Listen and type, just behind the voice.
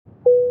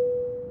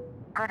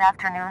Good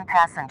afternoon,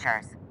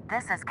 passengers.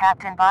 This is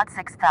Captain Bot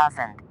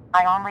 6000.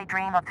 I only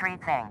dream of three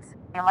things: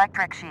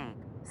 Electric Sheep,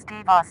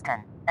 Steve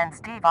Austin, and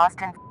Steve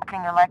Austin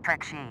fucking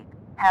Electric Sheep.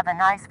 Have a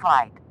nice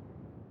flight.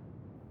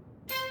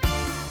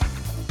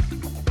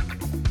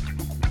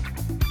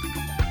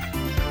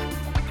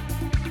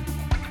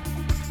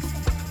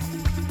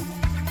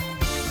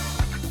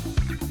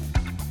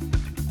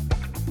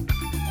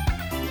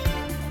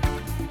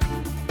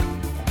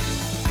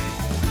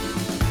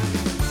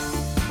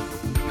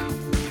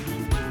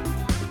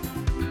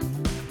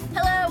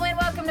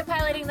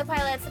 The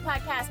Pilots, the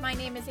podcast. My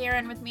name is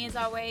Erin. With me, as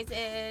always,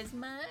 is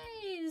my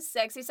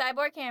sexy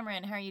cyborg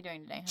Cameron. How are you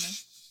doing today,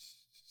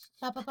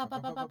 honey?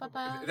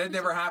 That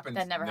never happened.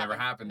 That never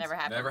happened. Never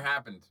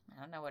happened.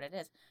 I don't know what it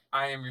is.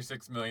 I am your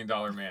 $6 million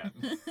man.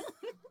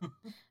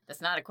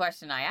 That's not a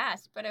question I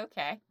asked, but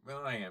okay.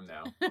 Well, I am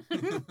now.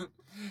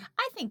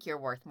 I think you're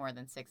worth more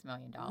than $6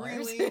 million.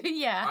 Really?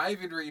 Yeah.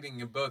 I've been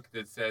reading a book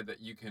that said that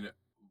you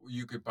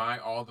could buy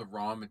all the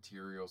raw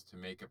materials to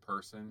make a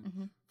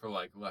person for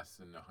like less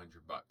than $100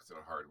 at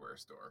a hardware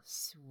store.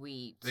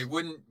 Sweet. They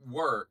wouldn't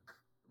work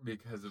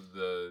because of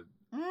the...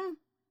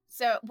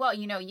 So, well,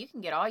 you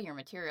can get all your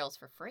materials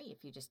for free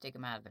if you just dig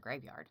them out of the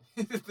graveyard.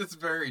 That's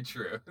very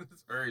true.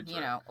 That's very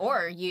true.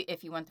 Or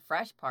if you want the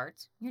fresh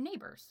parts, your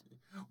neighbors.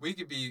 We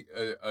could be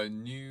a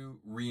new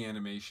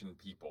reanimation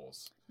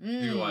peoples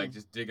who like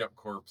just dig up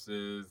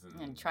corpses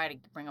and try to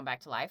bring them back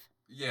to life.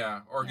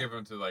 Yeah, or give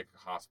them to like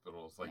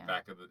hospitals, like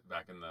back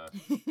in the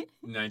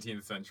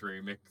 19th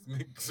century. Make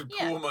some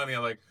cool money.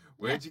 I'm like,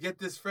 where'd you get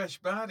this fresh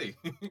body?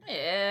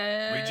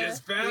 Yeah, we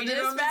just found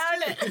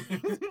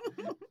it.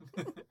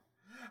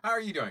 How are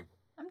you doing?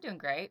 I'm doing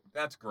great.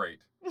 That's great.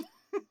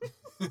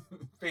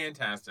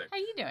 Fantastic. How are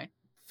you doing?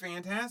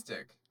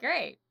 Fantastic.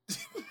 Great.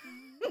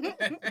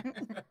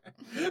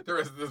 The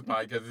rest of this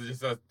podcast is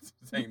just us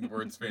saying the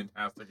words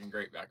fantastic and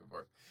great back and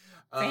forth.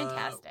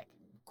 Fantastic.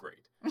 Great.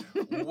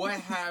 What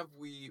have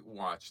we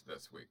watched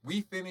this week?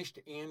 We finished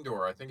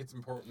Andor. I think it's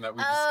important that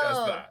we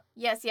discuss that.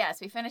 Yes.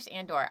 We finished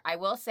Andor. I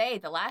will say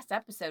the last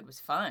episode was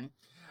fun.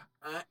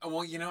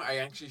 Well, I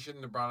actually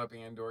shouldn't have brought up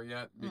Andor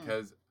yet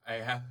because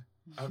I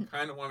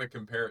kind of want to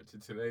compare it to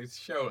today's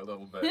show a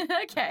little bit.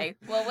 Okay.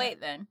 Well, wait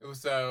then.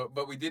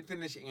 But we did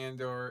finish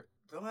Andor.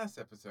 The last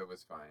episode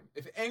was fine.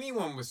 If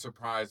anyone was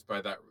surprised by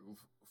that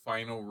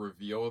final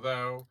reveal,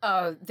 though...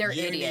 Oh, they're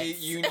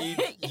idiots. You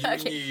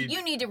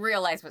need to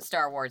realize what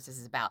Star Wars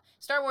is about.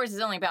 Star Wars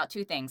is only about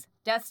two things: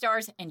 Death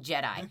Stars and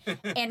Jedi.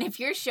 And if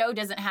your show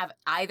doesn't have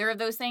either of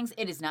those things,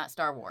 it is not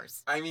Star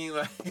Wars. I mean,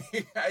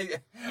 like,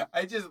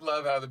 I just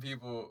love how the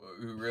people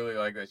who really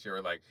like that show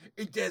are like,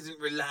 it doesn't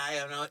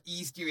rely on all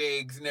Easter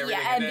eggs and everything.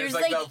 Yeah, and there's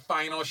like the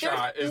final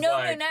shot is No.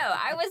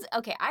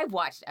 I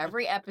watched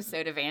every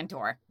episode of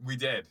Andor. We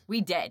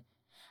did.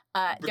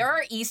 There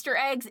are Easter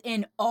eggs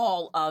in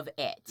all of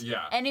it.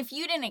 Yeah. And if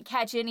you didn't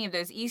catch any of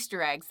those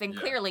Easter eggs, then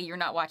clearly you're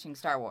not watching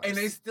Star Wars. And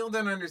I still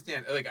don't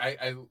understand. Like,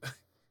 I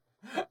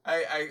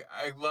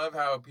love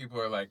how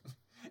people are like,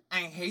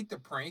 I hate the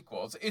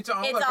prequels. It's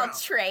all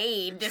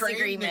trade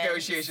disagreements.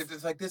 Negotiations.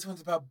 It's like, this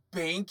one's about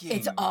banking.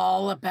 It's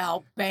all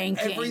about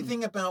banking.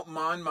 Everything about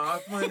Mon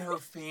Mothma and her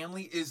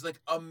family is like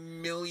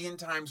 1,000,000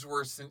 times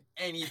worse than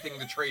anything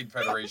the Trade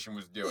Federation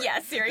was doing. Yeah,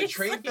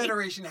 seriously. The Trade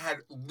Federation had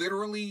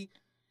literally...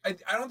 I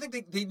don't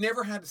think they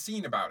never had a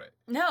scene about it.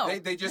 No.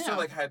 They just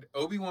had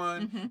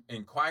Obi-Wan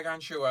and Qui-Gon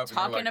show up.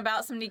 Talking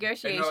about some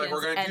negotiations,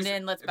 and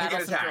then let's battle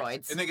some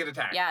droids. And they get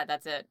attacked. Yeah,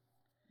 that's it.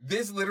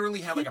 This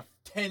literally had like a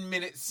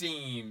 10-minute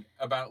scene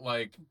about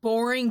like...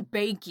 boring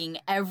banking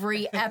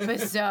every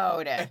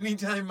episode.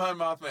 Anytime Mon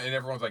Mothma, and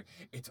everyone's like,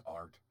 it's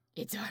art.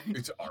 It's art.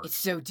 It's art. It's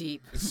so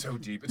deep. It's so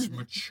deep. It's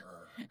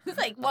mature. It's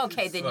like, well,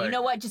 okay, then you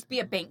know what? Just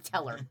be a bank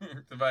teller.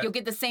 You'll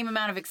get the same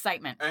amount of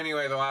excitement.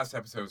 Anyway, the last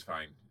episode was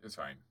fine. It's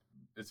fine.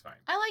 It's fine.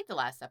 I like the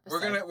last episode.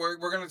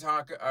 We're gonna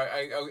talk.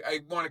 I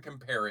want to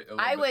compare it a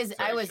little bit.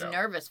 I was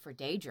nervous for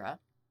Daedra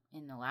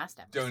in the last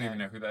episode. Don't even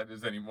know who that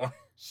is anymore.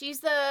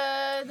 She's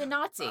the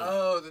Nazi.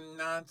 Oh, the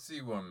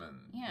Nazi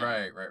woman. Yeah.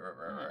 Right.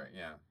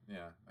 Yeah.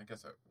 I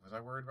guess was I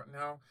worried about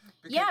no?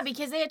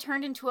 Because they had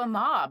turned into a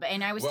mob,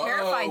 and I was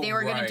terrified they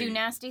were going to do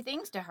nasty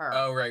things to her.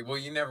 Oh, right. Well,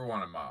 you never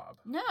want a mob.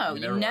 No,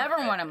 you never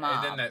want a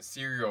mob. And then that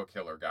serial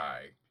killer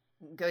guy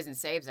goes and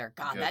saves her.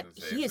 God,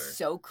 he is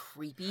so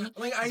creepy.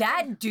 Like,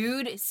 that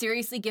dude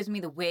seriously gives me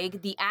the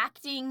wig. The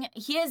acting,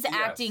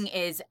 acting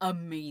is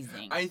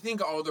amazing. I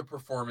think all the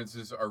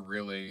performances are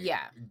really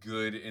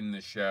good in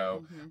the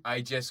show. Mm-hmm.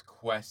 I just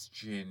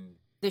question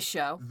the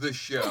show.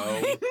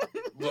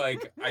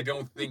 Like, I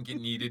don't think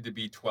it needed to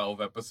be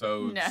 12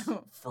 episodes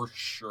for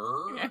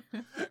sure.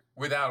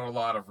 Without a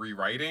lot of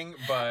rewriting,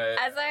 but...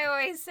 As I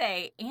always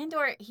say,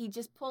 Andor, he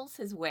just pulls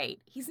his weight.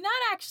 He's not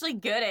actually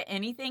good at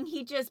anything.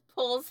 He just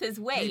pulls his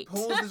weight. He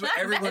pulls his weight.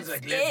 Everyone's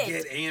like, let's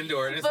get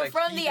Andor. And it's but like,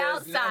 from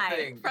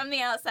the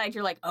outside,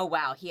 you're like, oh,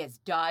 wow, he has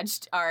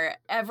dodged our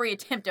every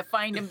attempt to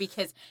find him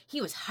because he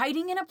was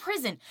hiding in a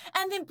prison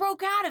and then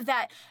broke out of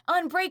that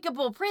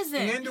unbreakable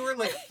prison. Andor,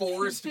 like,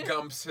 Forrest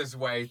Gumps his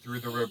way through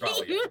the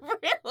rebellion. He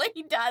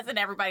really does. And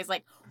everybody's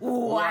like,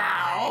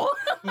 wow.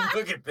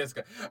 Look at this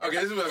guy. Okay,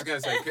 this is what I was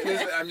going to say.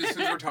 Since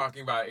we're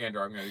talking about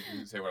Andor, I'm going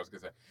to say what I was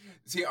going to say.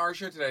 See, our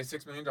show today,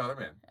 $6 Million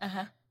Man.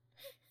 Uh-huh.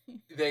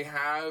 They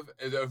have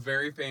a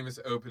very famous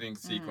opening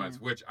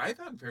sequence, which I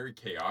found very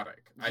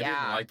chaotic. I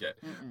didn't like it.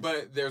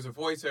 But there's a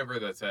voiceover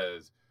that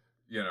says,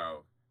 you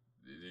know,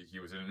 he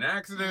was in an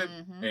accident,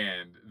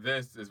 and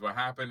this is what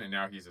happened, and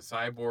now he's a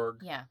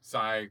cyborg. Yeah.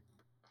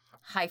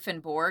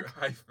 Borg.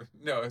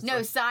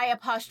 Psi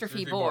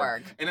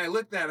Borg. And I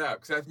looked that up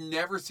because I've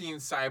never seen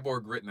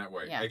cyborg written that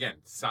way. Yeah. Again,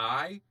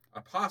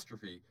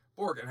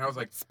 Borg, and I was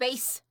like,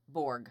 Space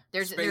Borg.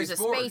 There's a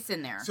space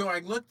in there. So I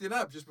looked it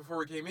up just before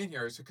we came in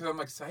here, because I'm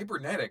like,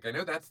 cybernetic. I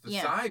know that's the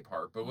psi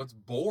part, but what's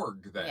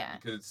Borg then? Yeah.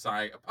 Because it's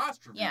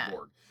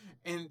Borg,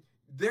 and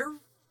they're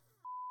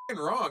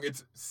wrong.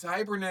 It's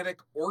cybernetic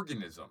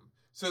organism.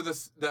 So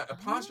the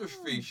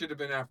apostrophe should have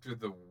been after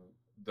the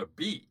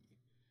B.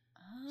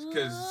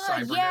 Because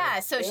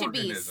so it should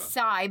be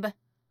Cyborg.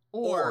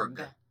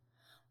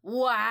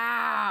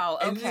 Wow.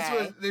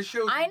 Okay. And this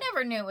show. I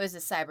never knew it was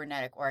a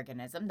cybernetic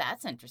organism.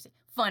 That's interesting.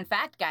 Fun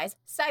fact, guys.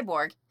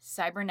 Cyborg,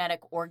 cybernetic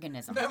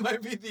organism. That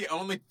might be the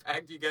only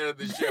fact you get of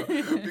the show,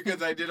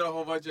 because I did a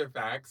whole bunch of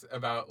facts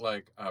about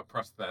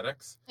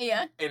prosthetics.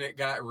 Yeah. And it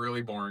got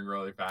really boring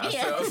really fast.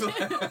 Yeah. So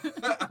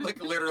I was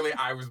like literally,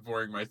 I was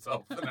boring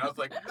myself, and I was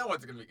like, no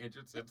one's gonna be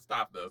interested.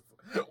 Stop this.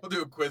 We'll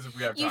do a quiz if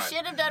we have time. You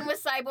should have done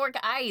with cyborg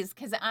eyes,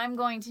 because I'm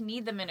going to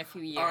need them in a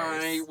few years.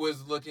 I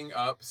was looking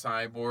up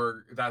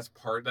cyborg. That's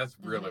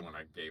really when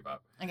I gave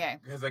up. Okay.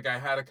 Because I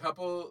had a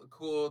couple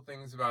cool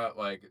things about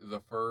the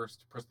first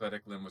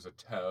prosthetic limb was a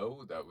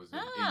toe that was in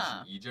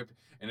ancient Egypt,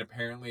 and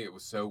apparently it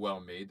was so well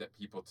made that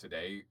people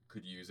today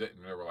could use it,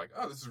 and they were like,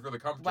 oh, this is really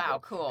comfortable. Wow,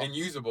 cool. And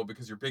usable,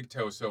 because your big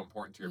toe is so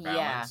important to your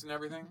balance and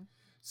everything.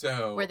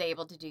 So were they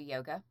able to do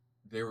yoga?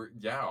 They were,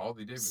 all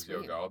they did was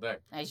yoga all day.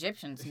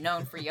 Egyptians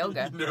known for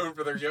yoga. Known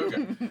for their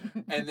yoga.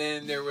 And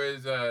then there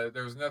was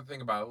another thing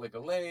about a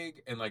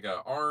leg and an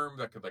arm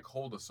that could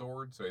hold a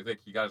sword. So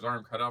he got his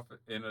arm cut off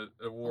in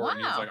a war, and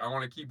he was like, I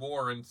want to keep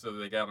warring, so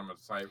they got him a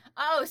side.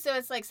 Oh, so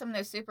it's like some of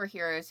those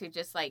superheroes who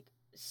just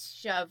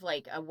shove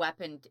a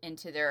weapon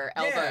into their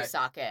elbow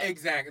socket.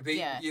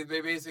 Exactly.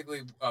 They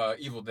basically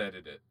Evil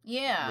Deaded it.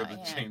 Yeah. With a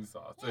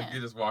chainsaw. So you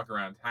could just walk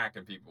around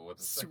hacking people with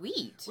a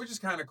Sweet. Which is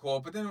kind of cool.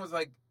 But then it was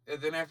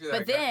then after that.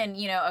 But then,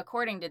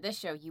 according to this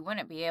show, you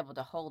wouldn't be able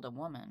to hold a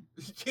woman.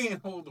 You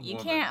can't hold a woman. You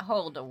can't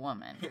hold a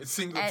woman. A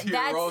single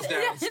tear rolls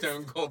down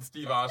Stone Cold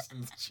Steve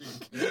Austin's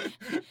cheek.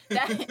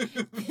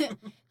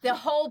 The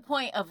whole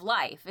point of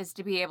life is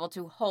to be able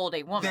to hold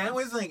a woman. That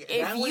was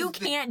if you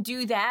can't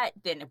do that,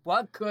 then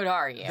what good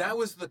are you? That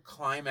was the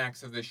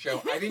climax of the show.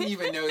 I didn't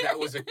even know that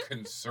was a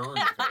concern.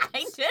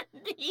 I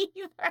didn't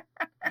either.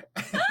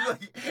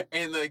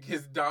 and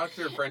his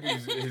doctor friend,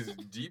 who's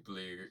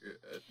deeply.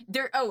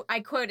 I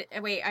quoted.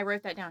 Wait, I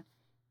wrote that down.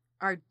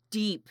 Our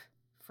deep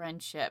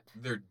friendship.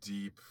 Their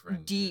deep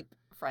friendship. Deep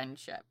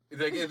friendship.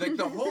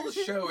 The whole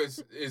show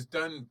is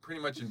done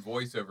pretty much in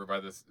voiceover by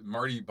this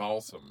Marty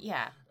Balsam.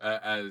 Yeah.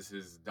 As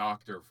his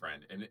doctor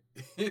friend, and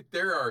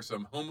there are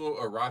some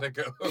homoerotic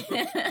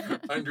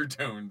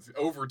undertones,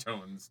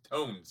 overtones,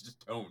 tones.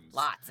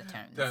 Lots of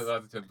tones.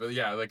 Lots of tones. But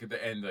yeah, at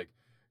the end,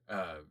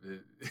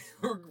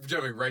 we're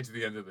jumping right to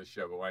the end of the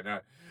show, but why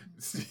not?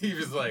 Steve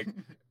is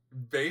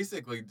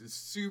basically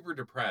super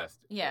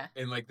depressed. Yeah.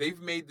 And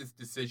they've made this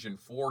decision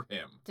for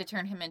him. To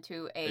turn him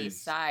into a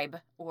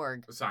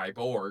cyborg.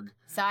 Cyborg.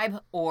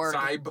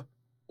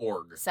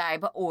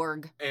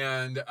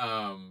 And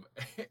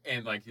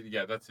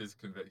that's his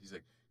conviction. He's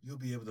like, you'll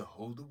be able to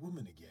hold a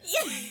woman again.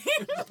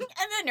 And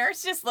the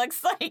nurse just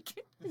looks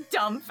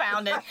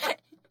dumbfounded.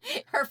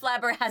 Her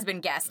flabber has been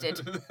gasted.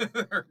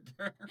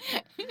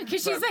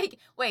 Because she's like,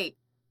 wait,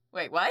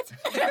 what?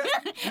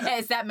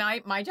 Is that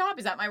my job?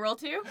 Is that my role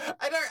too?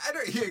 I don't.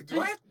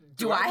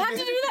 Do I have to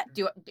do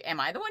that? Am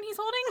I the one he's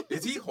holding?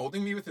 Is he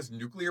holding me with his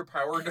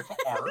nuclear-powered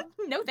arm?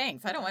 No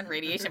thanks. I don't want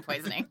radiation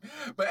poisoning.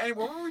 But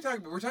anyway, what were we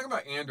talking about? We're talking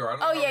about Andor. I don't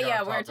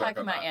know we're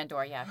talking about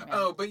Andor, yeah.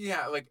 Oh, but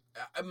yeah,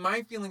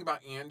 my feeling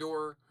about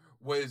Andor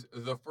was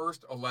the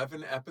first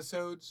 11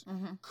 episodes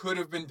could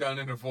have been done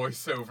in a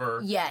voiceover.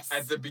 Yes.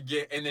 At the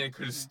beginning, and then it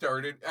could have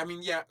started. I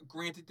mean, yeah,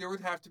 granted, there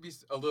would have to be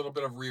a little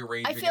bit of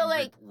rearranging. I feel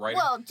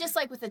just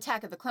like with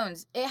Attack of the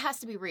Clones, it has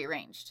to be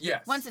rearranged.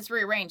 Yes. Once it's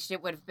rearranged,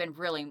 it would have been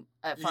really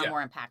far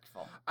more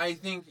impactful. I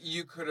think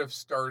you could have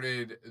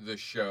started the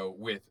show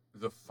with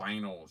the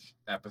final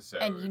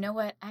episode. And you know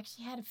what? I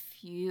actually had a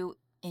few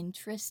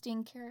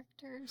interesting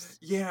characters.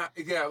 Yeah,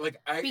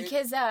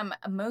 because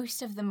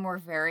most of them were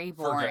very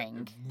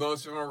boring.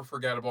 Most of them were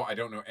forgettable. I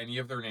don't know any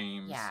of their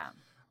names. Yeah.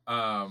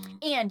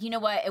 And you know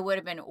what? It would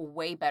have been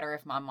way better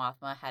if Mon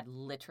Mothma had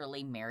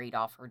literally married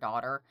off her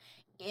daughter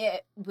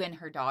when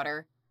her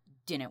daughter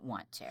didn't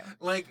want to.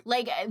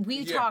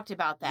 We talked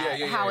about that.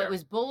 It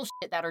was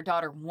bullshit that her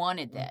daughter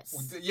wanted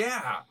this.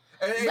 Yeah.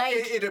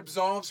 It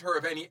absolves her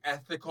of any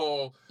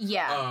ethical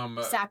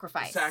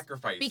sacrifice.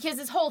 Sacrifice. Because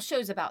this whole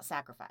show's about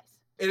sacrifice.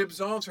 It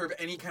absolves her of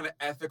any kind of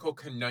ethical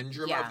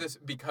conundrum of this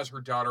because her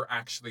daughter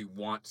actually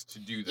wants to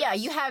do this. Yeah,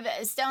 you have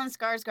Stellan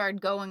Skarsgård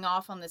going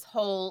off on this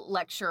whole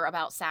lecture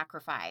about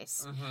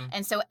sacrifice.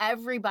 And so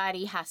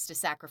everybody has to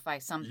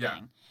sacrifice something. Yeah.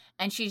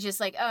 And she's just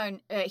like, oh,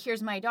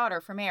 here's my daughter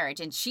for marriage.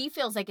 And she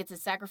feels like it's a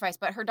sacrifice,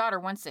 but her daughter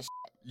wants this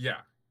shit. Yeah.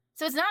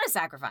 So it's not a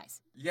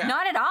sacrifice. Yeah.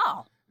 Not at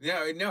all.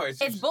 Yeah, no, it's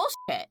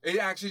bullshit. It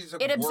actually is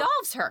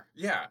absolves her.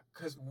 Yeah,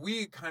 because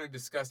we kind of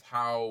discussed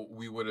how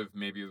we would have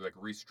maybe like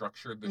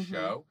restructured the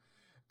show.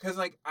 Because,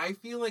 like, I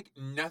feel like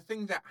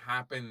nothing that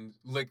happens,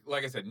 like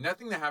I said,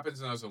 nothing that happens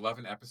in those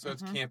 11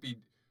 episodes can't be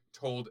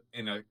told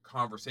in a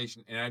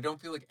conversation. And I don't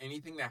feel like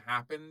anything that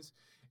happens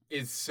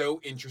is so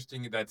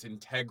interesting that's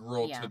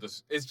integral to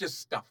this. It's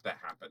just stuff that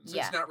happens.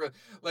 Yeah. It's not really,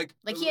 like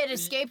he had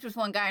escaped with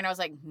one guy, and I was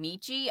like,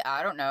 Michi?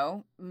 I don't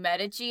know.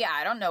 Medici?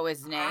 I don't know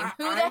his name.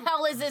 Who the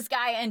hell is this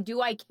guy, and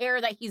do I care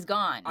that he's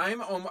gone?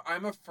 I'm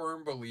a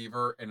firm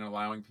believer in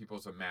allowing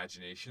people's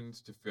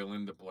imaginations to fill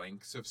in the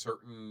blanks of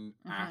certain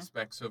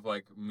aspects of,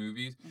 like,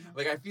 movies.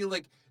 Like, I feel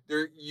like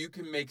you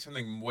can make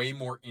something way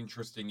more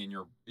interesting in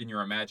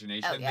your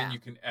imagination than you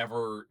can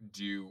ever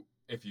do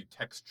if you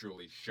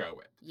textually show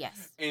it.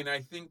 Yes. And I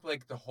think,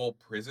 like, the whole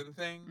prison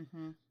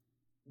thing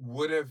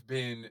would have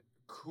been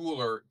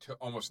cooler to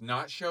almost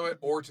not show it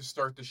or to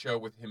start the show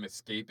with him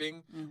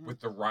escaping with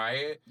the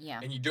riot.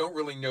 Yeah. And you don't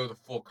really know the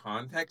full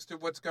context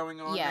of what's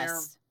going on there.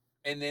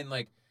 And then,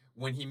 like,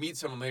 when he meets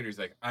someone later, he's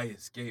like, I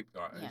escaped.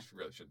 Oh, I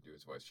really shouldn't do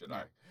his voice, should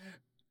I?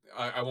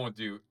 I won't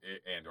do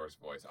Andor's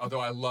voice, although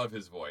I love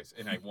his voice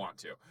and I want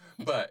to.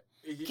 But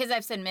because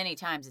I've said many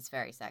times it's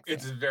very sexy.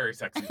 It's a very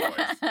sexy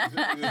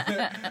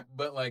voice.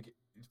 But, like,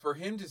 for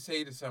him to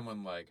say to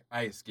someone, like,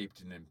 I escaped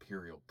an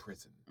imperial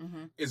prison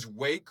is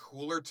way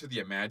cooler to the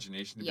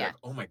imagination to be like,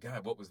 oh my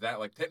God, what was that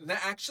like? To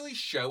actually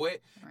show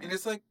it, and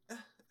it's like,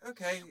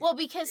 okay. Well,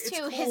 because,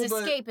 too, his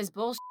escape is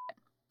bullshit.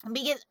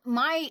 Because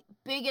my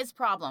biggest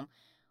problem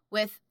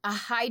with a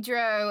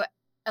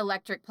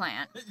hydroelectric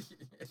plant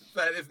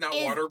that it's not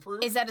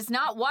waterproof? Is that it's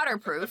not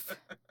waterproof.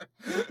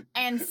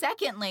 And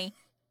secondly,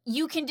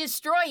 you can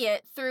destroy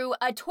it through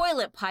a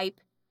toilet pipe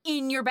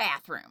in your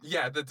bathroom.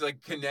 Yeah, that's,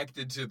 like,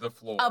 connected to the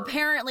floor.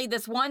 Apparently,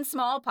 this one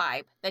small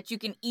pipe that you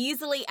can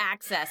easily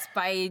access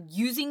by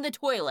using the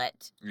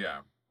toilet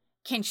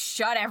can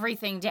shut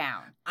everything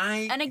down.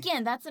 And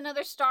again, that's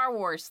another Star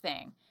Wars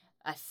thing.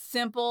 A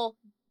simple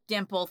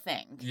dimple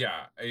thing.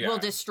 Yeah. Will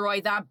destroy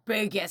the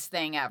biggest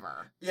thing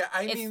ever. Yeah,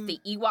 it's the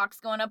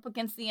Ewoks going up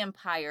against the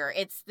Empire.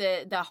 It's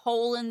the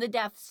hole in the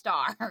Death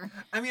Star.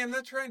 I mean, I'm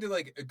not trying to,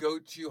 like, go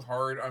too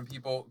hard on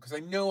people, because I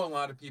know a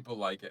lot of people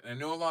like it, and I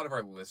know a lot of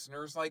our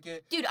listeners like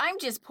it. Dude, I'm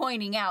just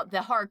pointing out the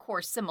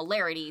hardcore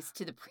similarities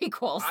to the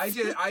prequels.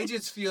 I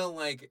just feel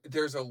like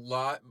there's a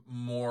lot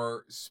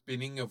more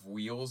spinning of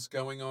wheels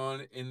going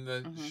on in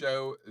the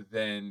show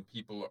than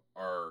people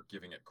are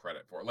giving it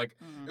credit for. Like,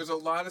 there's a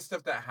lot of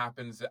stuff that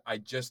happens that I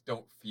just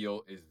don't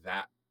feel is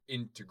that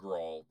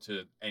integral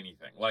to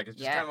anything. Like, it's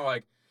just kind of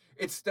like,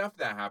 it's stuff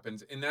that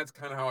happens, and that's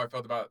kind of how I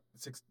felt about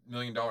 $6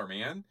 Million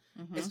Man.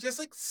 It's just,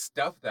 like,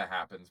 stuff that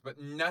happens,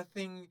 but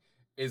nothing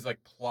is,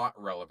 like, plot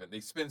relevant. They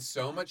spend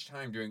so much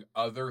time doing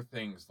other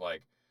things,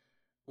 like,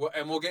 well,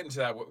 and we'll get into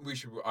that. I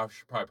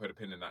should probably put a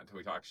pin in that until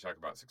we actually talk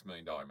about $6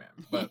 Million Man.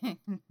 But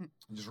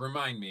just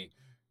remind me,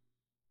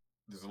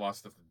 there's a lot of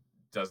stuff that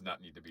does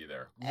not need to be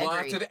there. Agreed.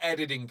 Lots of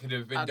editing could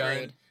have been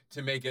done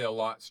to make it a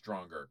lot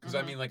stronger. Because,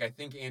 I mean, like, I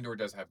think Andor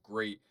does have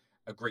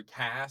a great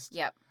cast.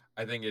 Yep.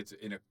 I think it's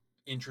in an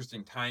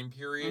interesting time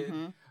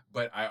period.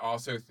 But I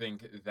also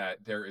think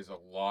that there is a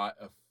lot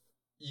of...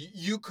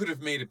 You could have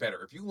made it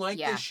better. If you like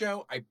this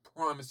show, I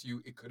promise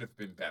you it could have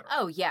been better.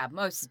 Oh, yeah,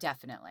 most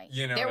definitely.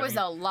 You know, there was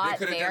a lot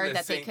there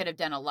that they could have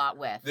done a lot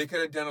with. They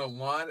could have done a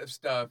lot of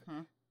stuff,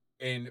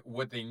 and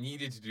what they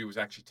needed to do was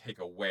actually take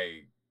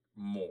away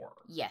more.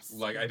 Yes.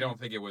 Like, I don't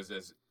think it was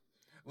as...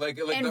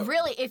 and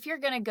really, if you're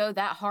going to go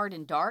that hard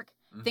and dark,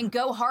 then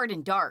go hard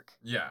and dark.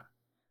 Yeah.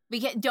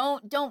 Because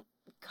don't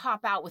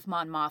cop out with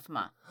Mon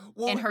Mothma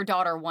and her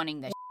daughter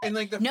wanting this. And,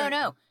 like,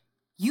 no.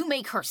 You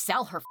make her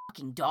sell her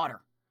fucking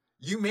daughter.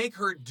 You make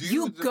her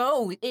do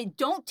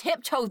don't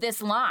tiptoe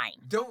this line.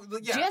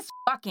 Just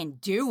fucking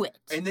do it.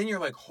 And then you're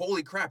like,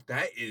 holy crap,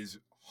 that is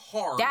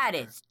hard. That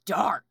is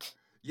dark.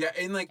 Yeah,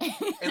 and like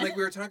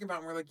we were talking about,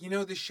 and we're like, you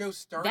know, this show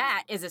started...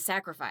 That is a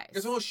sacrifice.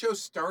 This whole show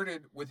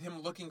started with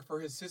him looking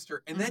for his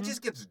sister, and that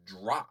just gets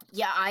dropped.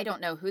 Yeah, I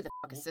don't know who the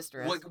fuck his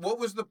sister is. Like, what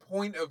was the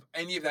point of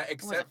any of that,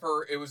 except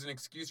for it was an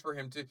excuse for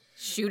him to...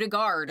 Shoot a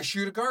guard.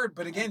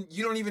 But again,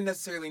 you don't even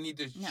necessarily need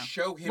to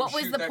show him What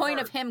was the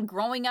point of him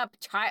growing up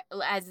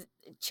as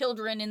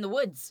children in the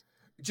woods?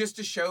 Just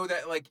to show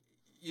that, like,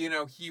 you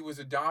know, he was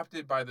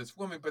adopted by this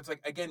woman, but it's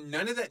like, again,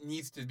 none of that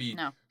needs to be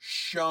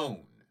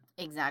shown.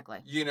 Exactly.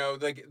 You know,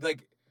 like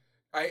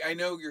I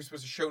know you're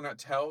supposed to show, not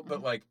tell,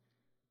 but, like,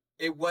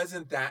 it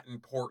wasn't that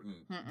important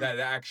that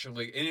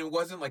actually, and it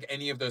wasn't like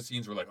any of those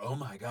scenes were like, oh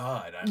my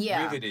God, I'm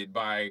riveted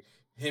by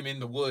him in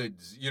the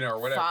woods, you know,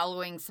 or whatever.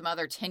 Following some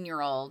other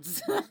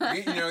 10-year-olds.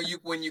 You know,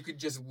 when you could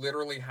just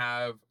literally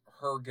have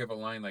her give a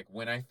line like,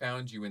 when I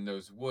found you in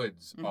those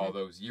woods all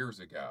those years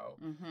ago,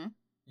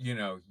 you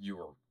know, you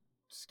were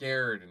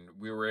scared and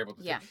we were able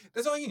to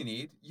that's all you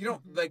need. You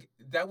don't like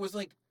that was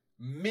like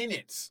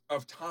minutes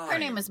of time. Her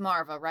name was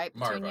Marva, right?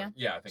 Marva.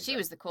 Yeah, I think she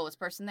was the coolest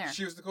person there.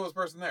 She was the coolest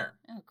person there.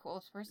 Oh,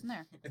 coolest person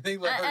there.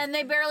 And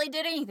they barely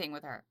did anything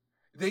with her.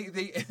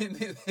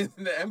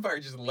 The Empire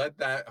just let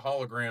that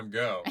hologram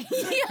go.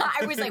 Yeah,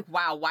 I was like,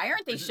 wow, why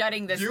aren't they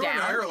shutting this down? You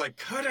and I are like,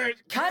 cut it.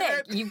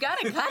 You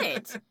gotta cut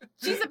it.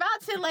 She's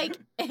about to like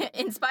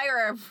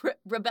inspire a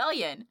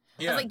rebellion.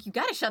 Yeah. I was like, you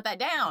gotta shut that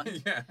down.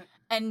 Yeah.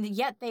 And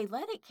yet they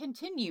let it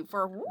continue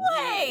for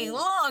way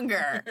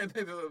longer.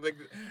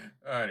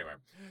 Anyway,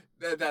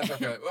 that's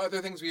okay.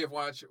 Other things we have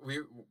watched.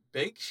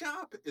 Bake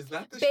Shop? Is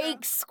that the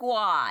Bake show?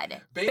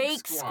 Squad.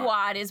 Bake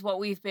Squad is what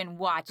we've been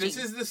watching. This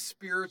is the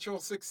spiritual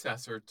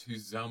successor to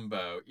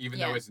Zumbo, even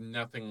though it's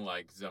nothing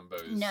like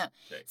Zumbo's. No.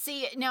 Bake.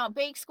 See, now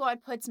Bake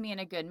Squad puts me in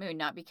a good mood,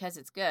 not because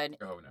it's good.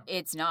 Oh, no.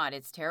 It's not.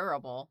 It's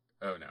terrible.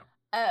 Oh, no.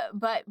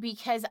 But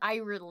because I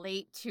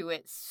relate to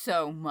it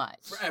so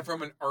much.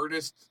 From an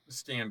artist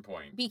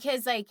standpoint.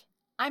 Because, like,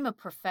 I'm a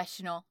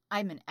professional.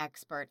 I'm an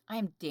expert.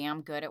 I'm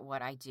damn good at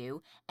what I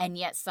do. And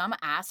yet some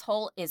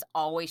asshole is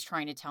always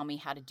trying to tell me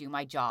how to do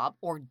my job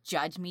or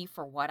judge me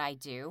for what I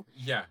do.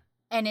 Yeah.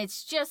 And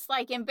it's just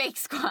like in Bake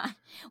Squad,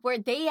 where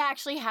they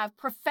actually have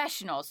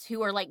professionals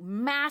who are, like,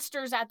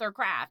 masters at their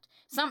craft.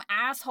 Some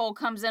asshole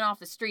comes in off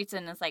the streets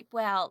and is like,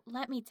 well,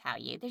 let me tell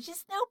you, there's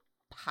just no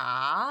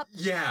pop.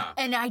 Yeah.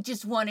 And I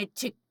just wanted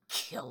to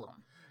kill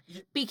him.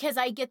 Because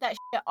I get that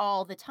shit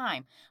all the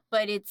time.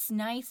 But it's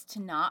nice to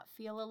not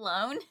feel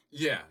alone.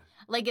 Yeah.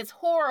 Like, it's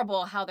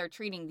horrible how they're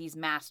treating these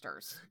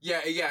masters.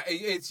 Yeah.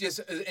 It's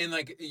just, and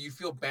like, you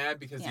feel bad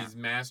because these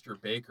master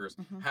bakers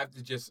have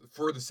to just,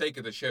 for the sake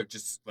of the show,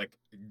 just like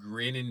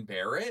grin and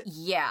bear it.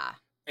 Yeah.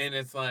 And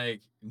it's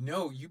like,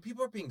 no, you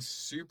people are being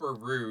super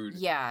rude.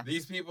 Yeah.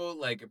 These people,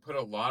 like, put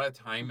a lot of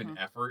time and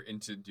effort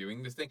into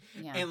doing this thing.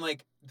 Yeah. And,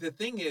 like, the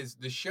thing is,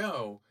 the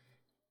show,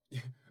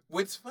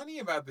 what's funny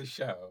about the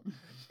show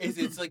is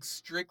it's, like,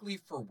 strictly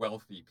for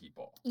wealthy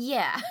people.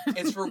 Yeah.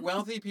 It's for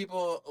wealthy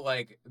people.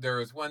 Like, there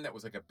was one that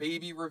was, like, a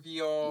baby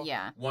reveal.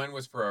 Yeah. One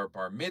was for a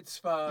bar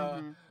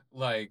mitzvah.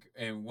 Like,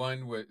 and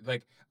one was,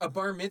 like, a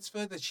bar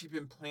mitzvah that she'd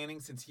been planning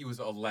since he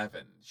was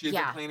 11. She had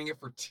been planning it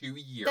for 2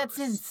 years. That's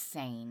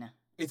insane.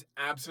 It's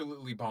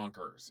absolutely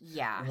bonkers.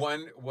 Yeah.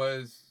 One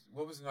was,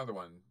 what was another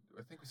one?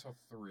 I think we saw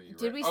 3. Right?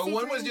 Did we see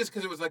one 3? was just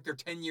because it was like their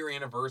 10-year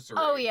anniversary.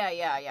 Oh, yeah.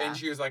 And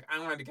she was like, I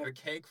wanted to get a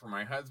cake for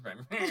my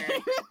husband.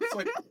 It's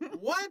like,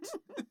 what?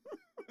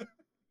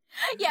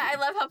 Yeah, I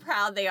love how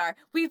proud they are.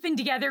 We've been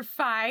together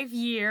 5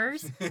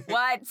 years.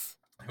 What?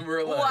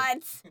 We're like,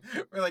 what?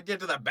 We're like, get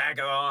to the back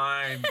of the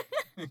line.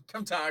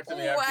 Come talk to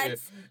me. What?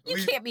 You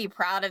can't be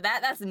proud of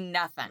that. That's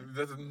nothing.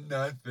 That's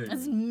nothing.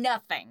 That's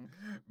nothing.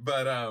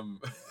 But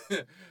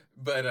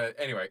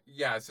anyway,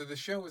 yeah. So the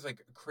show was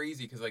like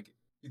crazy because like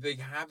they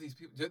have these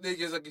people. They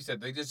just, like you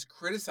said, they just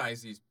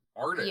criticize these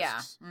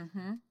artists.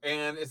 Yeah.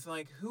 And it's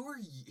like, who are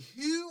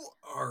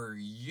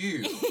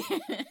you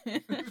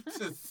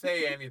to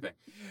say anything?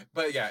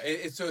 But yeah,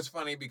 it's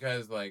funny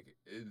because like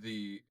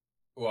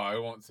well, I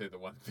won't say the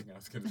one thing I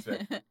was going to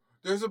say.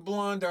 There's a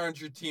blonde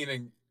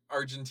Argentinian.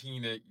 There's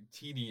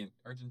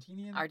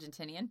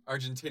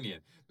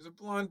a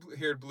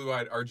blonde-haired,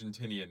 blue-eyed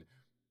Argentinian.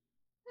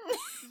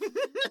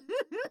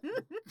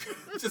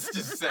 just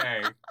to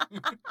say.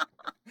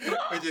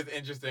 Which is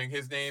interesting.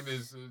 His name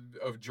is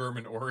of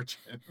German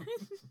origin.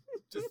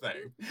 Just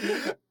saying.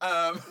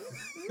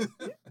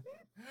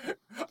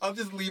 I'll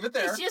just leave it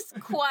there. It's just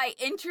quite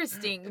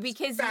interesting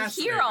because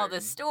you hear all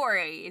the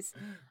stories.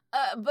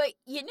 But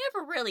you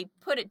never really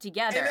put it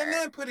together. And I'm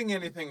not putting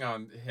anything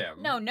on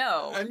him.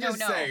 No. I'm just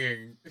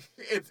saying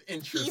it's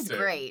interesting. He's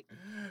great.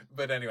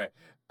 But anyway.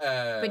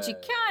 But you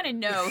kind of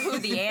know who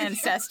the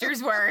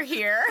ancestors were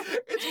here.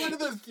 It's one of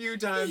those few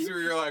times where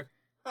you're like,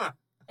 huh.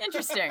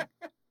 Interesting.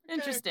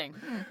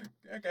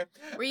 Okay.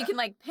 Where you can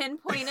like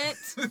pinpoint it,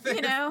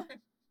 you know?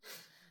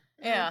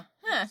 Yeah.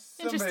 Huh.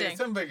 Interesting.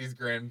 Somebody's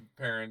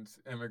grandparents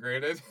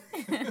immigrated.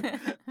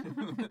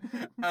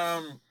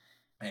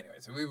 Anyway,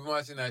 so we've been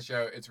watching that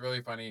show. It's really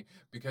funny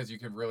because you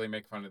can really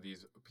make fun of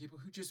these people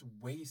who just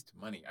waste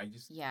money.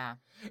 That's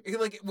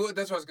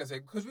what I was gonna say,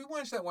 because we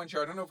watched that one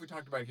show. I don't know if we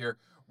talked about it here,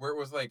 where it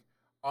was like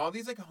all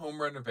these like home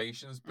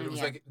renovations, but it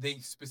was like they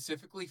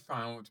specifically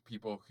found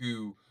people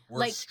who were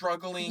like,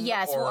 struggling.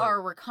 Yes,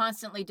 or were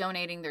constantly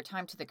donating their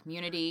time to the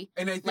community,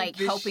 and I think like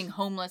helping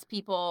homeless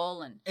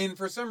people. And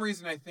for some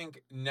reason, I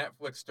think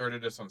Netflix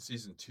started us on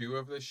season 2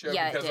 of this show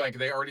because like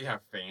they already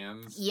have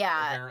fans.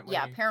 Yeah,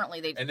 apparently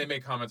they. And they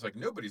make comments like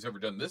nobody's ever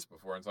done this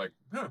before. And it's like,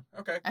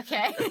 okay.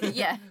 Okay,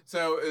 yeah.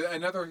 So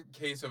another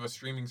case of a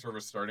streaming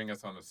service starting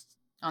us on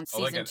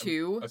season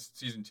 2? A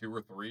season 2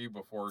 or 3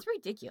 before. It's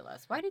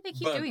ridiculous. Why do they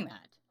keep doing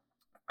that?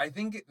 I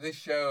think this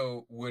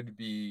show would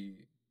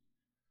be,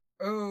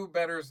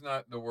 better's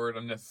not the word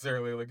I'm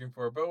necessarily looking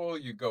for, but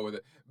you go with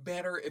it.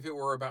 Better if it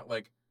were about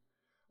like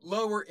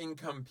lower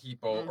income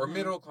people or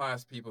middle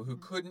class people who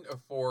couldn't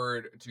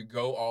afford to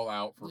go all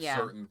out for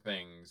certain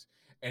things.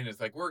 and it's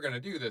like, we're gonna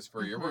do this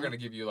for you. We're gonna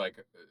give you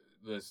like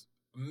this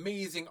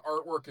amazing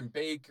artwork and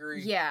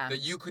bakery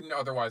that you couldn't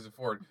otherwise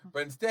afford.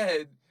 But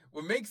instead,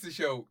 what makes the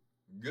show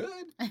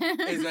good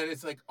is that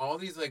it's like all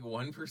these like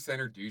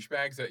 1%er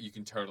douchebags that you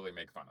can totally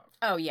make fun of.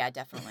 Oh yeah,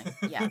 definitely.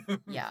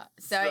 Yeah.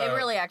 So it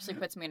really actually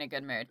puts me in a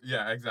good mood.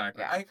 Yeah,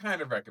 exactly. Yeah. I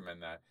kind of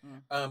recommend that.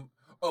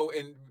 Oh,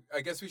 and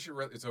I guess we should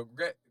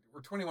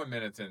we're 21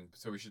 minutes in,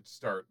 so we should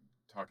start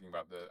talking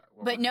about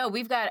But no,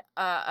 we've got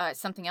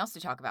something else to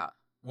talk about.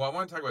 Well, I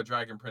want to talk about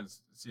Dragon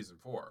Prince season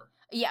 4.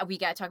 Yeah, we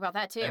got to talk about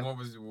that too. And what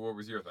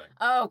was your thing?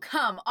 Oh,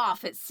 come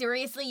off it.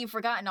 Seriously, you've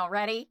forgotten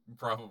already?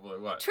 Probably.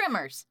 What?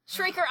 Tremors.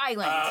 Shrieker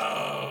Island.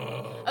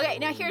 Oh. Okay,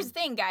 now here's the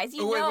thing, guys.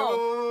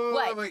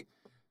 Wait.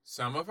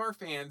 Some of our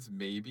fans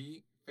may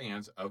be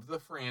fans of the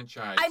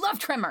franchise. I love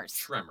Tremors.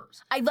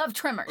 I love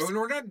Tremors. Oh,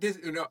 no, we're not.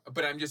 No,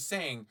 but I'm just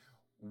saying.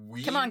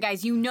 Come on,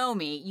 guys. You know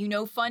me. You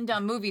know fun,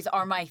 dumb movies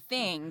are my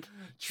thing.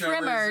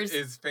 Tremors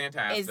is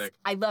fantastic.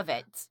 I love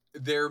it.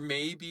 There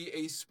may be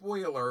a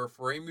spoiler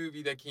for a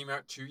movie that came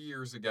out 2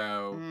 years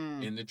ago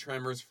in the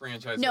Tremors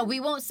franchise. No, we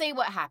won't say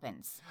what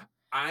happens.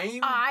 I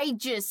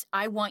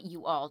want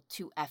you all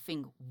to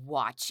effing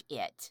watch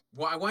it.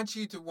 Well, I want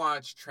you to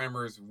watch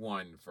Tremors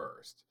 1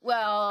 first.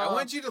 Well, I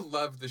want you to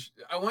love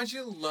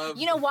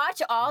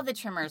watch all the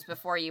Tremors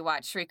before you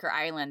watch Shrieker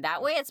Island.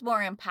 That way it's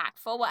more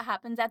impactful what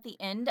happens at the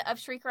end of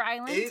Shrieker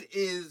Island. It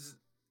is.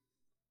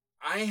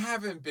 I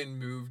haven't been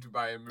moved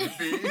by a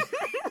movie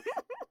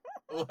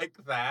like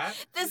that.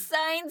 The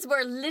signs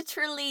were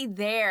literally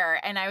there,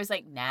 and I was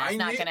like, nah, it's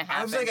not going to happen.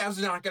 I was like, it's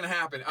not going to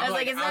happen. It's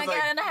not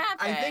going to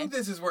happen. I think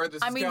this is where this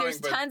is going. I mean, there's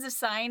tons of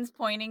signs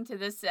pointing to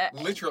this.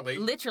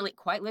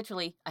 Quite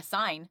literally, a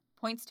sign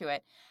points to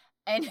it.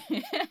 And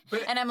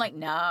and I'm like,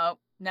 no,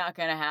 not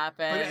going to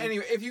happen. But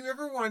anyway, if you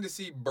ever wanted to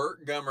see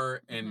Burt Gummer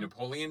and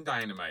Napoleon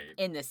Dynamite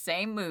in the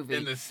same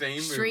movie,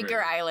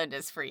 Shrieker Island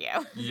is for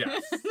you.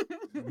 Yes.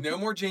 No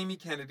more Jamie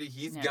Kennedy.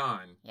 He's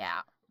gone.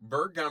 Yeah.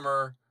 Burt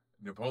Gummer,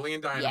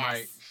 Napoleon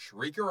Dynamite,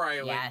 Shrieker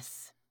Island.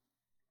 Yes.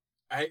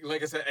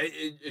 Like I said,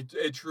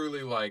 it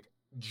truly like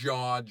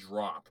jaw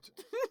dropped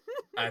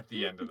at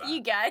the end of that.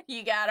 You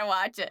gotta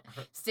watch it.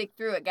 Stick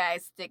through it,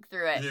 guys. Stick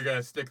through it. You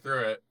gotta stick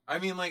through it. I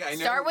mean, like I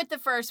know. Start with the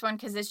first one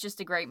because it's just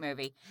a great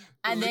movie.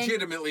 And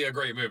legitimately a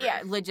great movie.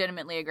 Yeah,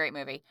 legitimately a great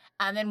movie.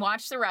 And then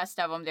watch the rest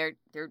of them.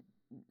 They're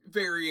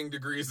varying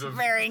degrees of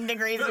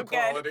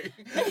quality.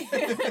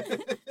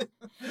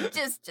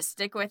 Just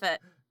stick with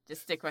it.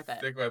 Just stick with it.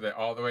 Stick with it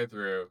all the way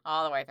through.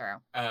 All the way through.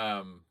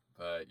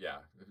 But yeah.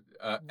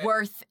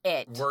 Worth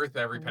it. Worth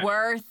every penny.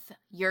 Worth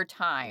your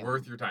time.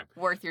 Worth your time.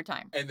 Worth your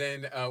time. And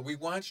then we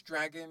watched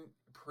Dragon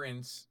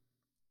Prince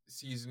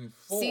season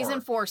 4.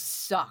 Season 4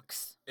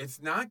 sucks.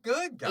 It's not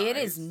good, guys. It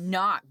is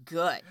not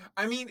good.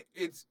 I mean,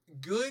 it's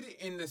good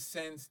in the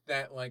sense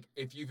that, like,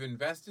 if you've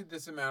invested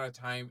this amount of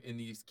time in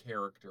these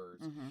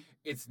characters,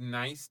 it's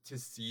nice to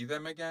see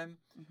them again.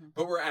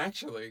 But we're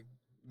actually...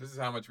 This is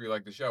how much we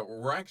like the show.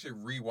 We're actually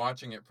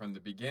rewatching it from the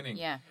beginning.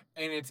 Yeah.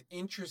 And it's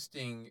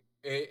interesting.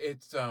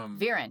 It's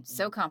Viren,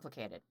 so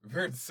complicated.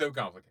 Viren's so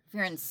complicated.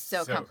 Viren's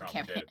so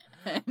complicated.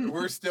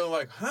 We're still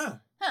like, huh.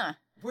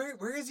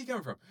 Where is he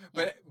coming from?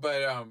 But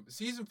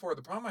season 4,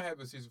 the problem I had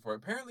with season 4,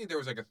 apparently there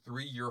was like a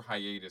 3-year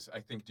hiatus,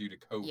 I think due to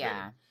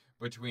COVID,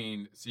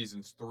 between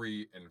seasons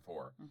 3 and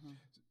 4.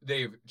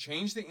 They've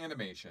changed the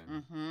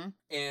animation.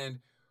 And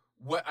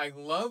what I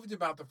loved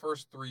about the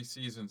first 3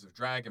 seasons of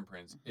Dragon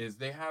Prince is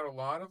they had a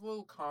lot of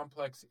little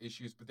complex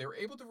issues, but they were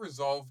able to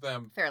resolve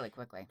them fairly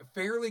quickly.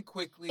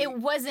 It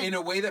wasn't in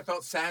a way that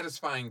felt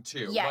satisfying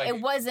too. Yeah, like,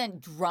 it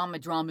wasn't drama.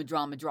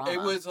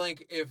 It was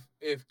like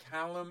if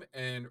Callum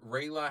and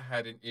Rayla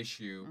had an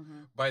issue,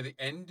 by the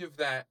end of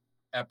that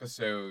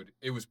episode,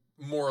 it was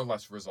more or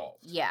less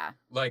resolved. Yeah,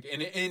 like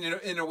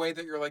in a way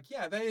that you're like,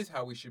 yeah, that is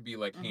how we should be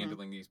like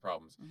handling these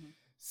problems.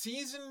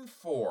 Season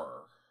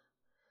 4.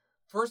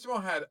 First of all,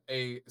 had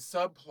a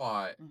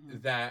subplot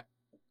that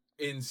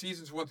in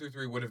seasons 1 through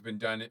 3 would have been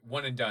done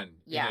one and done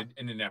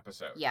in an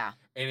episode. Yeah.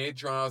 And it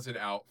draws it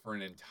out for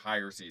an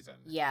entire season.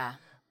 Yeah.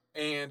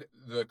 And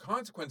the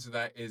consequence of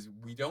that is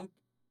we don't,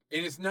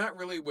 and it's not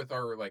really with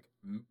our, like,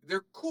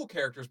 they're cool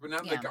characters, but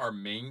not like our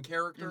main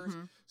characters.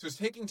 So it's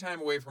taking time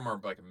away from our,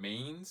 like,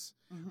 mains,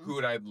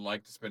 who I'd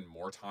like to spend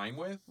more time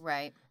with.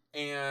 Right.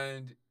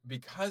 And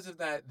because of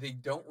that, they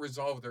don't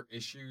resolve their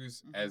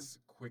issues as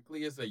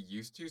quickly as they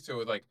used to. So,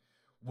 like,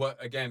 what,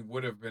 again,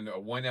 would have been a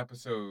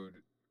 1-episode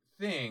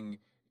thing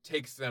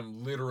takes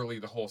them literally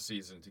the whole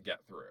season to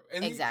get through.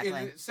 And exactly.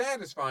 It's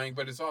satisfying,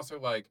 but it's also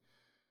like,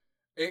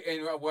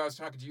 and what I was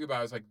talking to you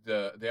about is like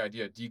the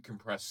idea of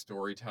decompressed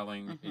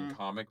storytelling in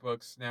comic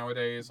books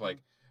nowadays. Like,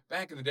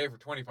 back in the day for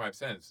 25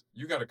 cents,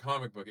 you got a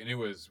comic book and it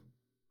was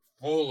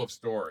full of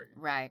story.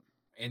 Right.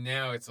 And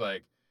now it's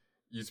like,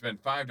 you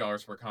spend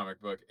 $5 for a comic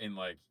book and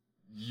like,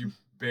 you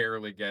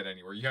barely get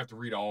anywhere. You have to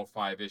read all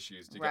 5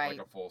 issues to get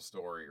like a full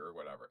story or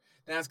whatever.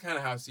 That's kind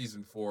of how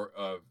season 4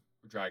 of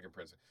Dragon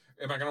Prince.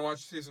 Am I going to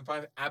watch season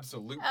 5?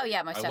 Absolutely. Oh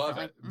yeah, most definitely. I love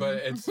it. But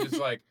it's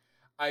like,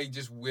 I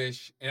just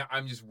wish, and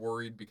I'm just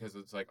worried because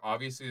it's like,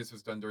 obviously this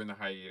was done during the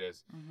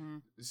hiatus. Mm-hmm.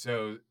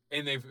 So,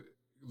 and they've,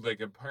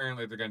 like,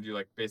 apparently they're going to do,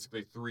 like,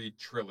 basically 3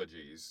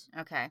 trilogies.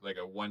 Okay. Like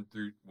a 1,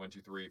 2,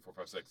 3, 4,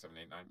 5, 6, 7,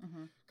 8, 9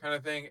 mm-hmm. kind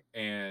of thing.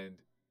 And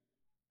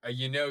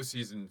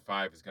season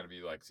 5 is going to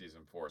be like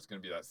season 4. It's going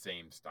to be that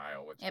same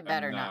style. Which it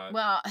better not.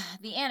 Well,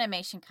 the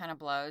animation kind of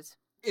blows.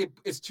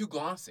 It's too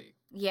glossy.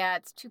 Yeah,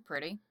 it's too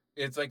pretty.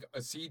 It's like a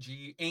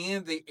CG,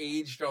 and they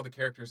aged all the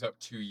characters up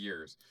 2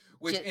 years.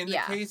 Which, in the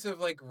case of,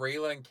 like,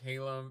 Rayla and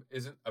Caleb,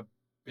 isn't a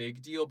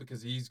big deal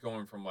because he's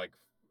going from, like,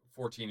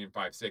 14 and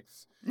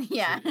 5/6,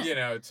 yeah,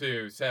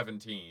 to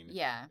 17.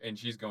 Yeah. And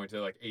she's going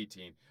to, like,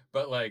 18.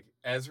 But, like,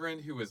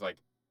 Ezrin, who was, like,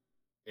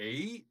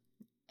 8?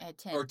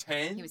 10. Or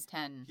 10? He was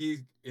 10. He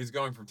is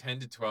going from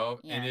 10 to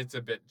 12, and it's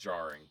a bit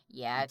jarring.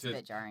 Yeah, it's a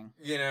bit jarring.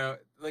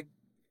 Like,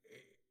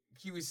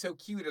 he was so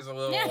cute as a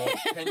little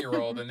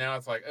 10-year-old, and now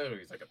it's like, oh,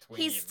 he's like a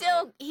tween.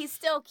 He's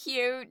still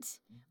cute,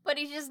 but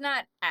he's just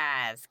not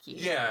as cute.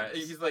 Yeah,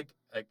 he's like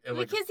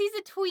because he's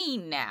a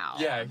tween now.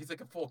 Yeah, he's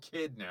like a full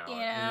kid now.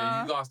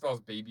 He lost all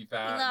his baby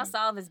fat. He lost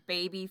all of his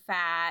baby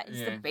fat.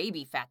 It's the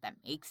baby fat that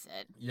makes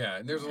it. Yeah,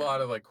 and there's a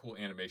lot of, like, cool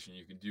animation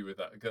you can do with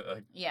that.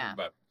 Like, yeah.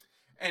 But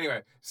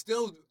anyway,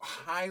 still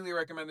highly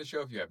recommend the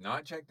show if you have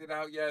not checked it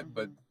out yet,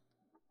 but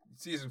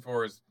season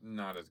 4 is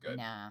not as good.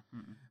 Nah.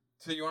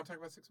 So you want to talk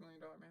about $6 Million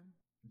Man?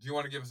 Do you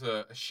want to give us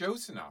a show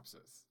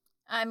synopsis?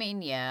 I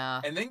mean, yeah.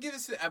 And then give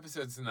us the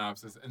episode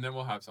synopsis, and then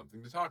we'll have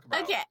something to talk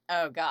about. Okay.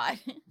 Oh, God.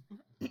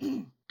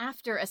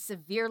 After a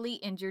severely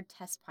injured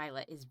test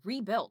pilot is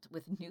rebuilt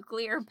with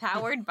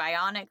nuclear-powered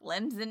bionic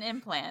limbs and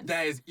implants.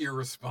 That is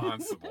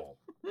irresponsible.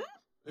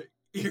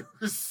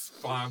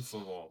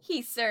 Irresponsible.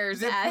 He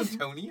serves as... Is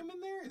there plutonium in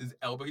there?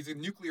 He's a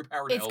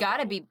nuclear-powered elbow. It's got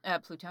to be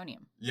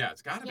plutonium. Yeah,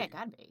 it's got to be. Yeah, it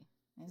got to be.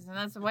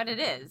 That's what it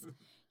is.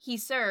 He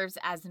serves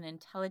as an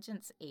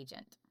intelligence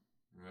agent.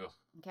 Ugh.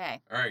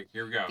 Okay. All right,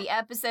 here we go. The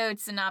episode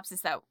synopsis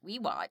that we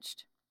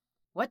watched.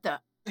 What the?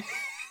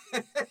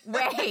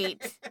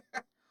 Wait.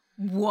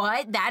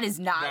 What? That is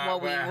not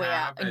what we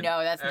watched.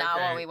 No, that's not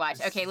what we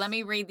watched. Okay, let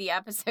me read the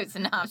episode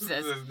synopsis.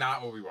 This is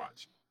not what we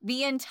watched.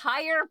 The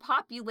entire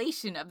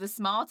population of the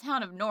small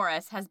town of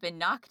Norris has been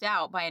knocked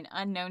out by an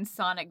unknown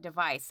sonic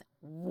device.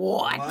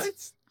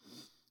 What?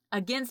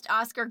 Against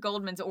Oscar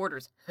Goldman's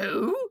orders.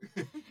 Who?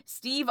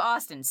 Steve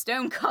Austin,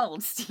 Stone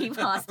Cold Steve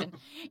Austin,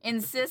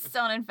 insists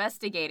on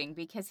investigating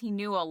because he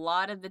knew a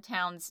lot of the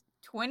town's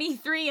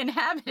 23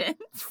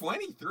 inhabitants.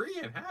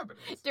 23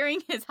 inhabitants?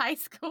 During his high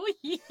school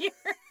years.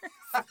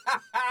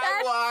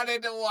 I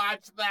wanted to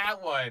watch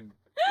that one.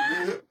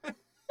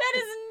 That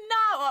is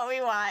not what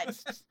we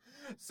watched.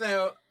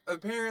 So,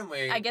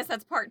 apparently... I guess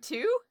that's part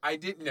 2? I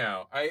didn't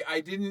know.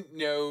 I didn't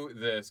know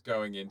this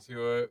going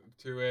into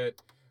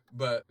it.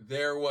 But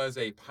there was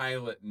a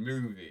pilot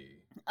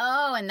movie.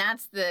 Oh, and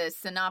that's the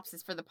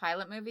synopsis for the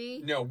pilot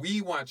movie? No, we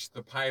watched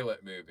the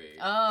pilot movie.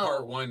 Oh.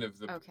 Part 1 of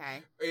the...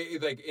 Okay.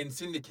 Like, in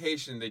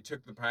syndication, they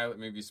took the pilot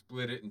movie,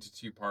 split it into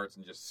 2 parts,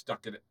 and just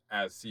stuck it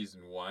as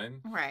season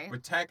 1. Right.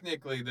 But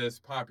technically, this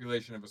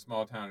Population of a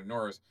Small Town in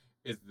Norris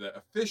is the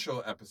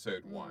official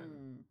episode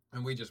 1.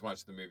 And we just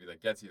watched the movie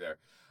that gets you there.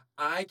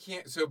 I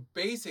can't... So,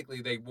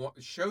 basically, they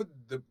showed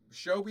the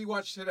show we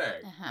watched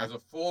today as a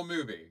full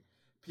movie.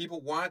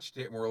 People watched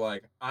it and were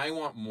like, I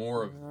want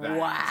more of that.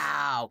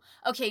 Wow.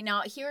 Okay,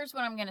 now here's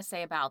what I'm going to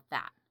say about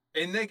that.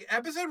 In like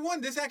episode 1,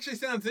 this actually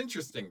sounds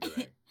interesting to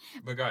me.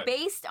 But go ahead.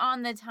 Based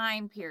on the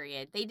time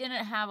period, they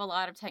didn't have a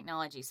lot of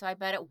technology. So I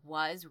bet it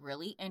was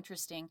really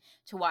interesting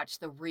to watch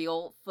the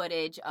real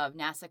footage of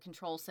NASA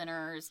control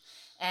centers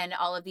and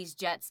all of these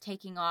jets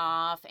taking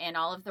off and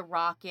all of the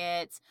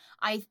rockets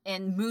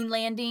and moon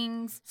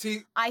landings. See,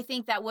 I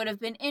think that would have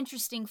been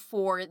interesting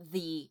for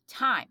the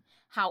time.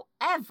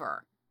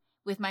 However,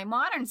 with my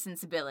modern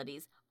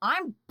sensibilities,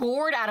 I'm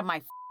bored out of my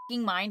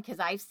f***ing mind because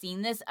I've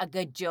seen this a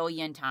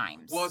gajillion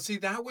times. Well, see,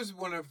 that was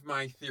one of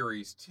my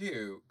theories,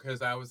 too,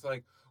 because I was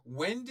like,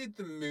 when did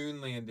the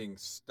moon landing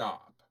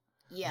stop?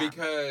 Yeah.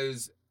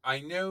 Because I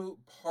know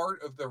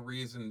part of the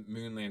reason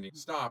moon landing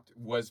stopped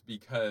was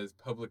because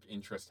public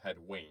interest had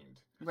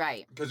waned.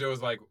 Right. Because it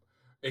was like,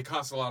 it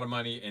costs a lot of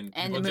money and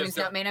the moon's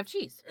not made of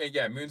cheese.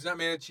 Yeah, moon's not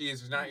made of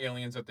cheese. There's not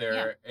aliens up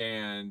there. Yeah.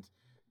 And...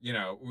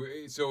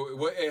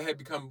 so it had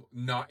become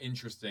not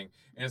interesting.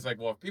 And it's like,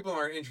 well, if people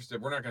aren't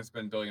interested, we're not going to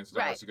spend billions of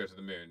dollars to go to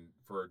the moon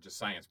for just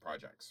science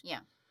projects.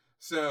 Yeah.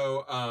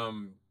 So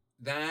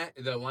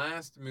the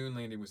last moon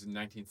landing was in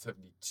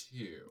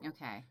 1972.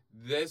 Okay.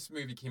 This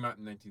movie came out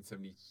in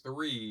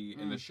 1973,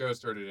 and the show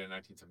started in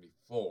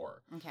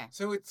 1974. Okay.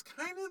 So it's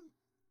kind of...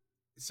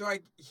 So I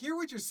hear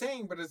what you're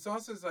saying, but it's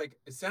also like...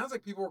 It sounds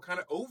like people were kind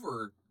of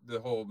over the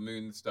whole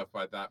moon stuff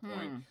by that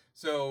point.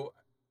 So...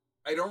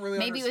 I don't really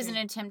Maybe it was an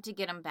attempt to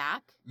get him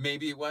back?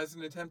 Maybe it was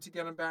an attempt to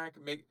get him back.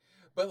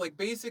 But, like,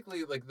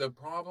 basically, like, the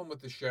problem with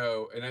the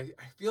show, and I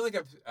feel like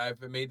I've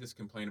made this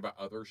complaint about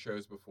other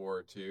shows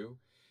before, too,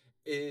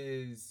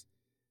 is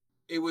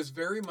it was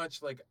very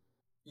much like,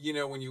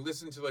 when you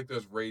listen to, like,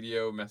 those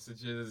radio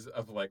messages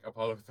of, like,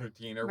 Apollo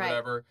 13 or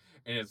whatever,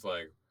 and it's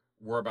like,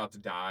 we're about to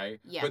die,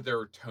 but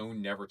their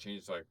tone never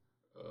changes. Like,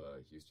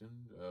 Houston,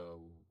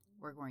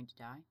 we're going to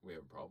die. We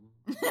have a problem.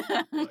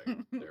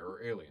 Like, there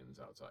are aliens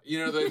outside. You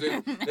know,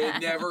 they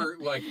never,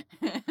 like,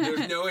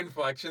 there's no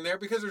inflection there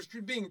because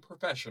they're being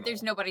professional.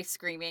 There's nobody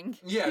screaming.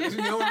 Yeah, there's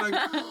no one like,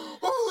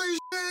 holy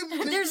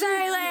shit! There's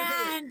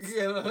aliens!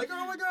 Yeah, like,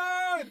 oh my God!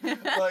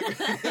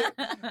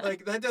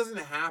 Like that doesn't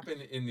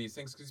happen in these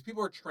things because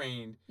people are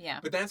trained. Yeah.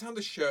 But that's how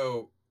the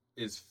show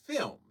is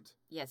filmed.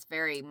 Yes,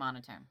 very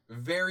monotone.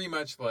 Very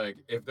much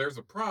like, if there's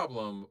a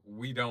problem,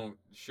 we don't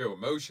show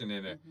emotion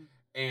in it. Mm-hmm.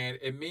 And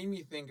it made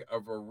me think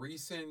of a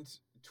recent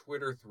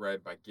Twitter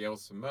thread by Gail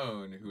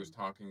Simone, who was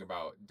talking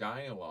about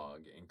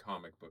dialogue in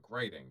comic book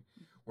writing,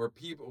 where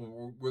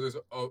there's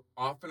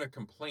often a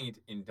complaint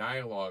in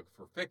dialogue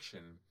for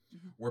fiction,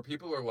 where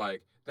people are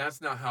like,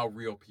 that's not how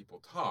real people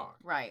talk.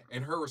 Right.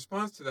 And her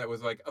response to that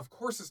was like, of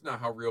course it's not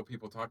how real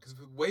people talk, because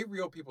the way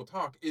real people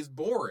talk is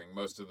boring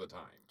most of the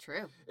time.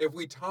 True. If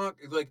we talk,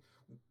 like,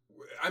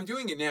 I'm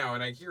doing it now,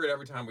 and I hear it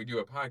every time we do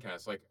a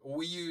podcast, like,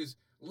 we use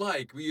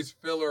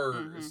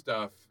filler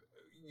stuff.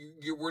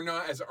 We're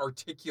not as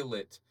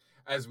articulate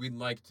as we'd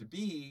like to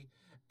be,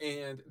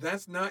 and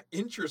that's not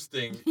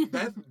interesting.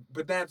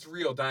 But that's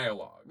real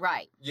dialogue.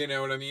 Right. You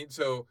know what I mean?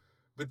 So,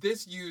 but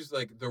this used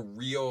like the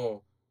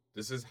real,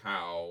 this is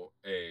how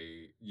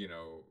a,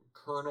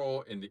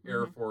 colonel in the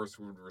Air Force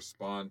would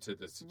respond to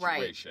the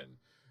situation.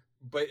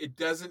 Right. But it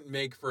doesn't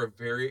make for a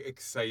very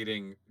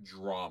exciting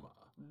drama.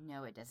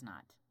 No, it does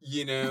not.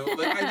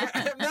 Like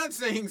I'm not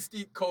saying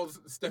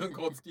Stone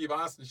Cold Steve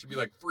Austin should be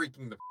like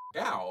freaking the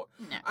out.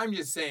 No. I'm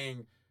just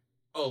saying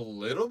a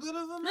little bit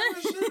of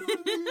emotion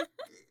would be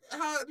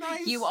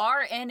nice. You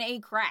are in a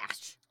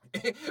crash.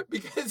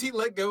 Because he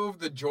let go of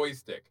the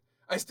joystick.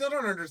 I still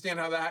don't understand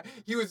how that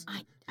he was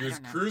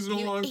cruising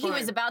along. He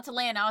was about to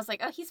land. I was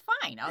like, oh, he's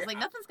fine. I was like,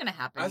 nothing's gonna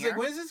happen. I was like,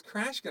 when is this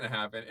crash gonna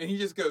happen? And he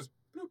just goes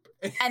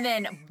boop. And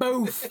then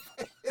boof.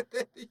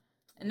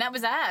 And that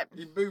was that.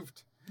 He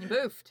boofed. He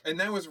boofed. And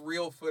that was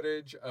real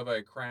footage of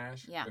a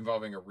crash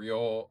involving a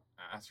real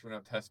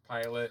astronaut test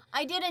pilot.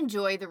 I did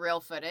enjoy the real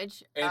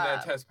footage. And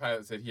that test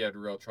pilot said he had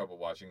real trouble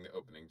watching the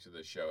opening to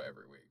the show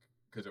every week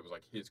because it was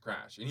like his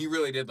crash. And he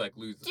really did like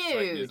lose the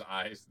sight in his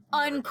eyes.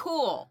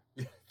 Uncool.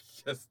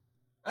 Just,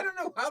 I don't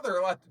know how they're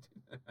allowed to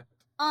do that.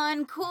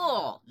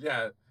 Uncool.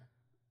 Yeah.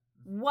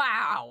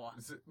 Wow.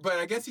 But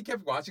I guess he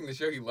kept watching the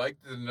show. He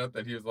liked it enough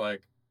that he was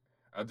like,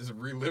 I just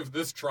relive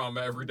this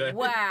trauma every day.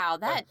 Wow,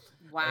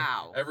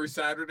 wow. Every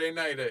Saturday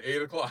night at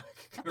 8 o'clock.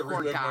 Gonna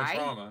relive my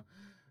trauma.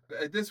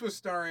 This was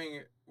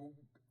starring,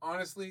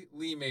 honestly,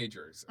 Lee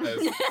Majors as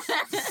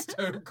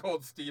Stone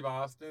Cold Steve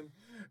Austin.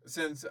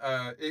 Since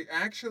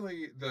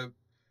the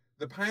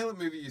pilot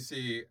movie you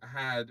see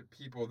had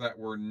people that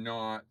were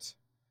not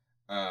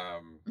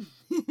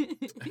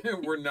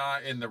were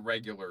not in the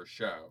regular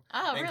show.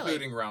 Oh,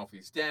 including really?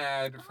 Ralphie's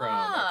dad from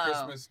A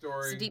Christmas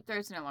Story. So Deep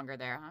Throat's no longer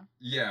there, huh?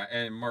 Yeah,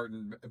 and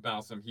Martin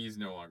Balsam, he's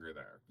no longer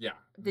there. Yeah.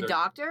 The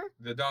doctor?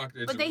 The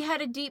doctor. But they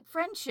had a deep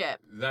friendship.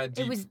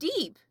 It was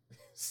deep.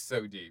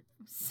 So deep.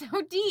 So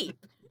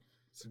deep.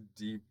 So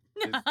deep.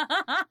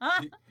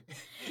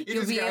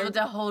 You'll be able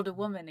to hold a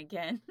woman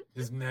again.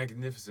 His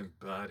magnificent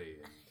body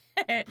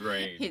and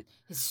brain.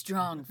 His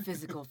strong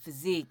physical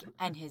physique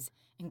and his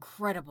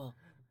incredible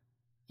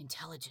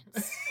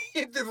intelligence.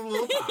 There's a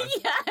little pause.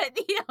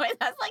 Yeah,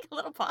 that's like a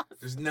little pause.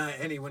 There's not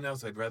anyone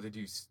else I'd rather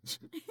do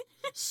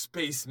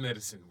space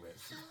medicine with.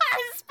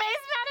 Space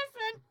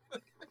medicine?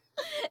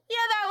 Yeah,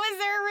 that was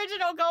their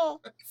original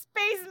goal.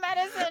 Space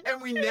medicine.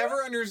 And we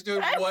never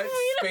understood what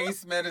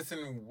space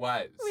medicine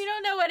was. We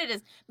don't know what it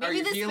is.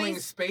 Maybe are you healing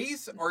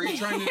space? Or are you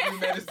trying to do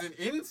medicine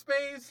in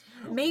space?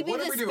 Maybe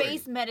the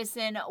space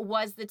medicine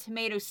was the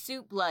tomato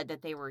soup blood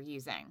that they were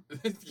using.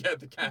 Yeah,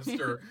 the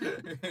castor.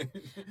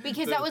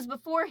 Because that was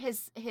before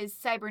his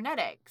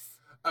cybernetics.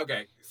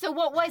 Okay. So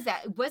what was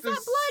that? Was that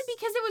blood?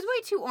 Because it was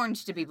way too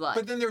orange to be blood.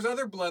 But then there's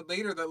other blood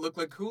later that looked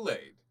like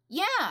Kool-Aid.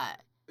 Yeah.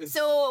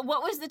 So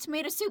what was the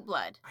tomato soup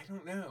blood? I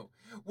don't know.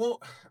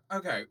 Well,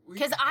 okay.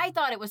 Because I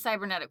thought it was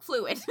cybernetic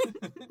fluid.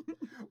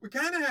 We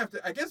kind of have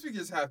to, I guess we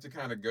just have to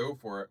kind of go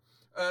for it.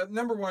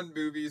 Number one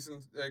movies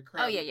and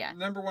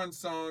Number one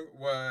song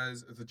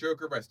was The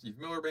Joker by Steve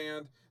Miller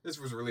Band. This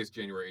was released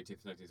January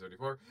 18th,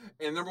 1974.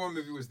 And number one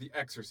movie was The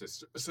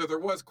Exorcist. So there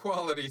was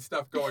quality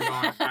stuff going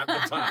on at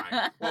the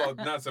time. Well,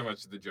 not so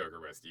much The Joker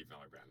by Steve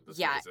Miller Band.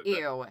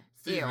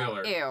 Steve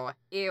Miller. Ew.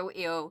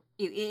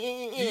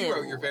 You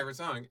wrote your favorite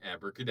song,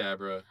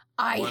 Abracadabra.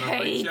 I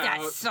hate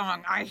that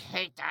song. I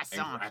hate that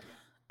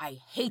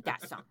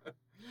song.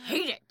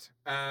 Hate it.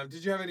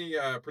 Did you have any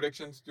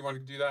predictions? Do you want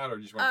to do that, or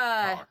do you just want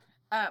to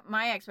talk?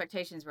 My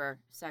expectations were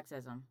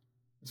sexism.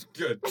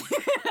 Good.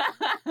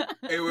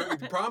 It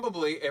would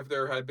probably, if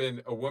there had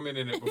been a woman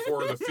in it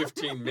before the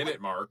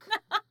 15-minute mark.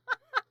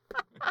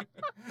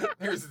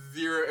 There's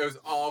zero. It was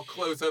all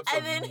close-ups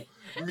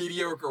of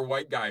mediocre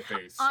white guy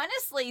face.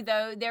 Honestly,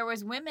 though, there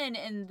was women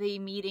in the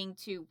meeting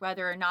to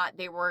whether or not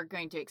they were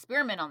going to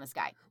experiment on this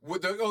guy.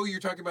 You're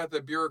talking about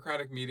the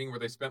bureaucaucratic meeting where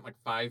they spent like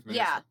 5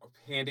 minutes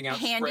handing out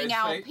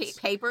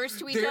papers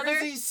to each other.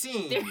 There is a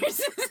scene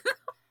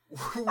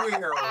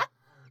where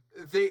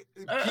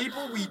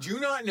people we do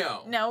not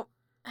know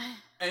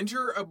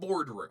enter a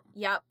boardroom.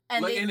 Yep.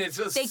 And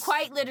they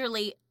quite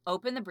literally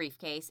open the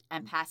briefcase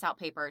and pass out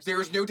papers.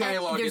 There's no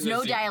dialogue. There's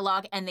no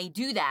dialogue, and they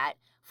do that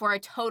for a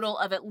total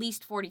of at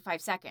least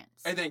 45 seconds.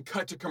 And then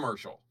cut to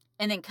commercial.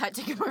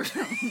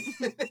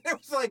 It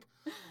was like,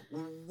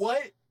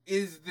 what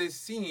is this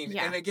scene?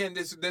 Yeah. And again,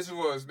 this is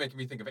what was making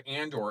me think of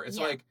Andor. It's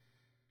like,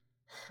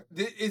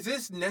 is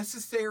this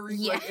necessary?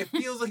 Yeah. Like, it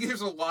feels like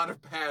there's a lot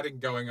of padding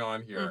going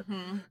on here.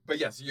 Mm-hmm. But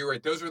yes, you're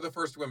right. Those were the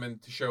first women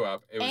to show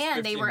up.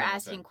 And they were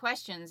asking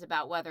questions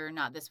about whether or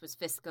not this was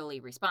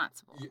fiscally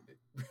responsible. Yeah,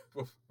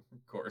 well,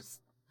 of course.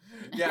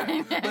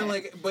 Yeah,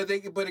 but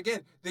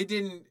again, they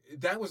didn't.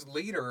 That was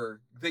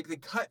later. They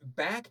cut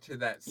back to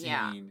that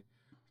scene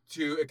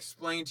to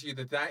explain to you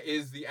that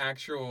is the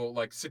actual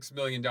like $6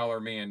 million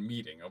man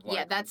meeting of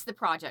like. That's the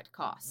project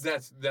cost.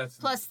 That's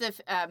plus the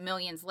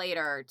millions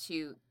later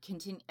to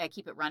continue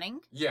keep it running.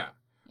 Yeah,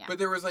 but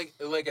there was like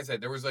I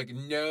said, there was like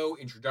no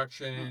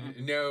introduction,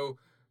 no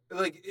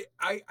like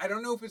I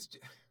don't know if it's.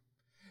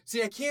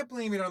 See, I can't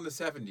blame it on the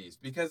 70s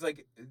because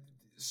like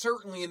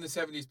certainly in the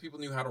 70s people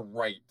knew how to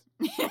write.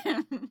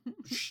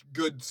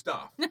 Good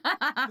stuff,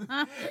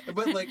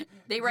 but like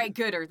they write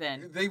gooder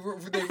then. They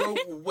wrote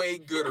way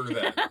gooder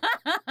then,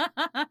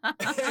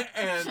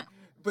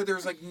 but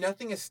there's like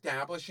nothing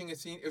establishing a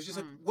scene. It was just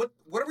like,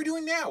 what are we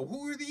doing now?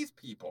 Who are these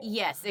people?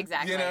 Yes,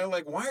 exactly. You know,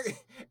 like why?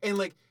 And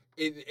like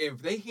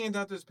if they hand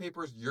out those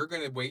papers, you're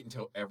gonna wait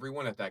until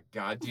everyone at that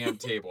goddamn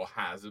table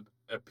has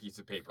a piece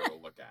of paper to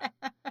look at.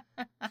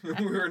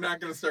 We're not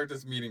gonna start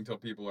this meeting till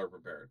people are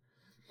prepared.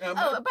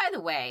 By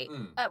the way,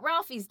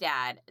 Ralphie's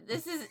dad,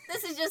 this is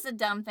just a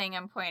dumb thing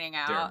I'm pointing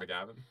out. Darren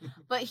McGavin.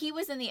 But he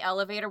was in the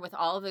elevator with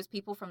all of those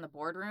people from the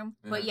boardroom,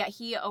 but yet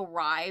he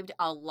arrived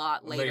a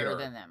lot later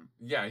than them.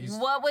 Yeah.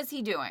 What was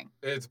he doing?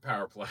 It's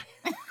power play.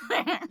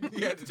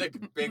 He had to take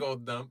a big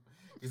old dump.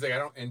 He's like, I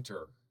don't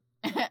enter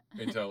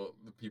until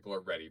the people are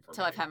ready for me.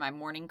 Until I've had my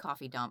morning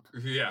coffee dump.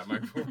 Yeah, my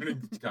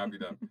morning coffee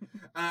dump.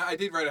 I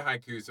did write a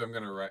haiku, so I'm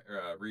going to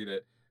read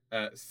it.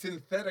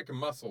 Synthetic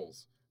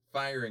muscles.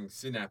 Firing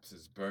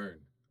synapses burn,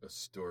 a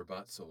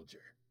store-bought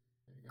soldier.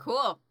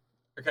 Cool.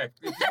 Okay.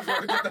 Get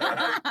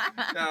that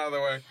out of the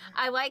way.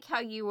 I like how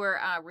you were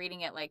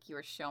reading it like you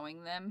were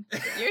showing them.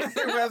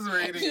 I was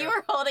reading it. You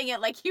were holding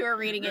it like you were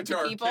reading it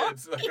to people.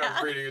 Kids. Like I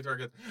was reading it to our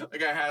kids.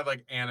 Like I had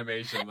like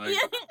animation. Like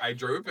I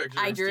drew a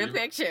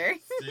picture.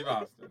 Steve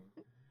Austin.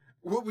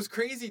 What was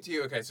crazy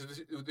too, okay, so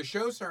the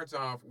show starts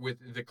off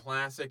with the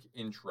classic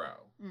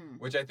intro,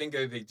 which I think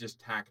they just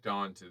tacked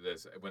on to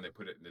this when they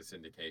put it in the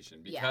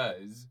syndication,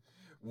 because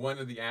one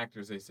of the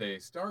actors they say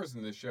stars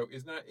in this show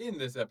is not in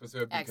this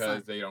episode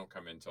because they don't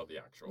come in until the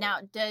actual.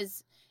 Now,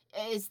 is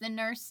the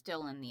nurse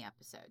still in the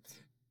episodes?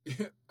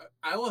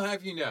 I will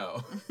have you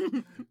know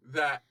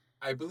that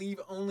I believe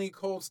only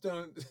Cold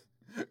Stone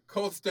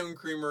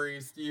Creamery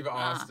Steve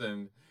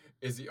Austin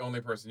is the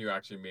only person who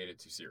actually made it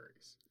to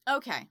series.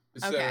 Okay.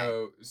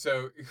 So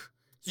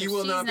he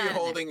will not be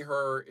holding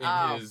her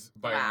in his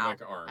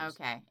bionic arms.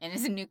 Okay. And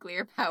his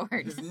nuclear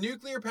powered. His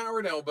nuclear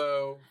powered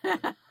elbow.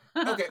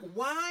 Okay.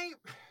 Why?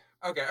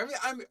 Okay.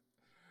 I mean,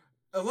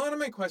 a lot of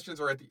my questions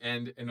are at the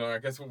end, and I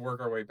guess we'll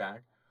work our way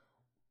back.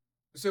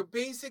 So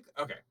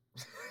okay.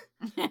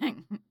 A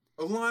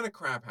lot of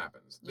crap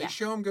happens. They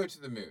show him go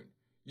to the moon.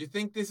 You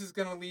think this is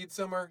going to lead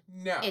somewhere?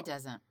 No. It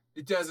doesn't.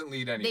 It doesn't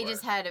lead anywhere. They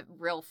just had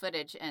real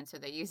footage, and so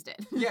they used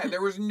it. Yeah,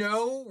 there was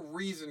no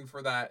reason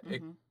for that.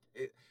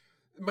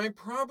 My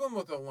problem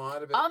with a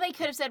lot of it... All they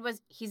could have said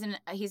was, he's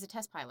a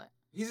test pilot.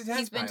 He's a test pilot.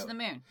 He's been to the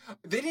moon.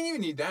 They didn't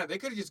even need that. They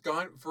could have just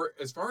gone,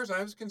 as far as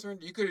I was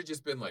concerned, you could have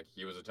just been like,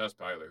 he was a test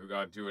pilot who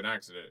got into an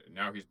accident, and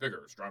now he's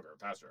bigger, stronger,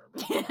 faster.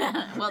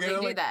 Well, they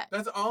do that.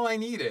 That's all I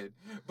needed.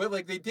 But,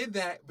 like, they did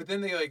that, but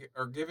then they, like,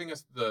 are giving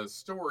us the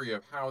story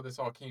of how this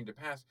all came to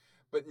pass.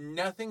 But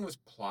nothing was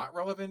plot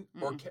relevant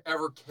or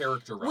ever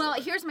character relevant. Well,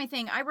 here's my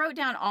thing. I wrote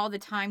down all the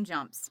time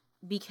jumps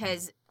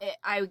because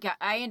I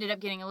ended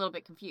up getting a little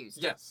bit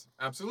confused. Yes,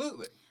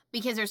 absolutely.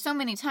 Because there's so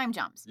many time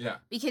jumps. Yeah.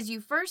 Because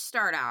you first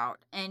start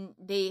out and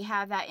they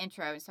have that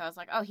intro, so I was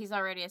like, oh, he's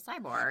already a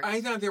cyborg. I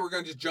thought they were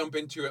going to just jump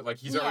into it like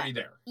he's already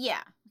there.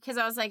 Yeah. Because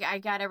I was like, I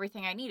got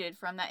everything I needed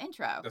from that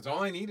intro. That's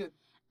all I needed.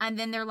 And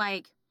then they're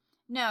like,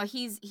 no,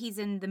 he's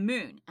in the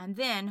moon. And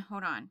then,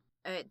 hold on,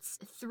 it's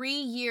 3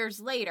 years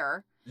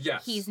later.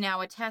 Yes. He's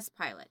now a test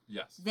pilot.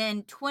 Yes.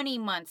 Then 20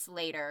 months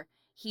later,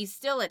 he's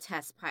still a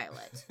test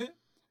pilot.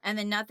 And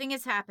then nothing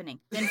is happening.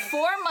 Then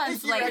 4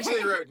 months later... You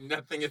actually wrote,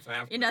 nothing is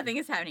happening. Nothing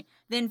is happening.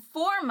 Then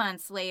 4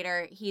 months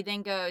later, he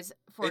then goes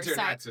for... Into an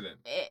accident.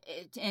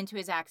 Into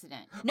his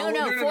accident. No.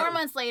 4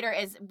 months later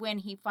is when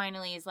he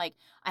finally is like,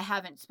 I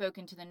haven't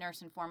spoken to the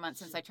nurse in 4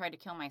 months since I tried to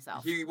kill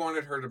myself. He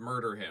wanted her to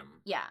murder him.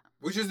 Yeah.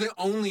 Which is the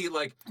only,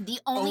 like... The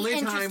only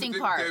interesting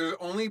part. The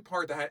only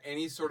part that had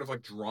any sort of,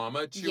 like,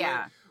 drama to it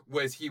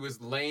was he was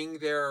laying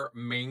there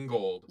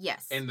mangled.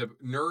 Yes. And the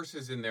nurse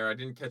is in there. I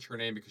didn't catch her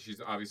name because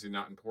she's obviously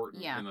not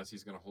important unless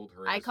he's going to hold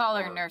her. I call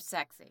her Nurse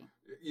Sexy.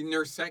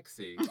 Nurse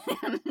Sexy.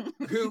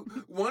 Who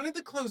wanted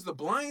to close the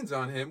blinds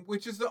on him,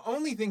 which is the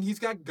only thing he's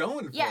got going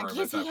for him. Yeah,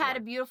 because he had a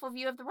beautiful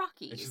view of the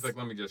Rockies. And she's like,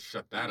 let me just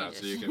shut that up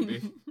so you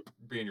can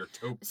be in your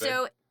taupe thing.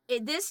 So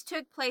this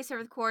took place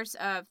over the course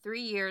of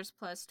 3 years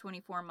plus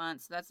 24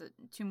 months. So that's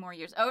 2 more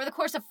years. Over the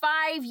course of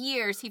 5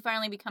 years, he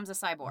finally becomes a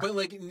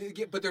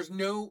cyborg. But there's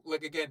no,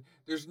 like, again,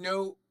 there's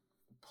no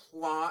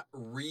plot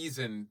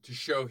reason to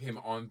show him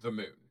on the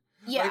moon.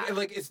 Yeah.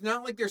 Like it's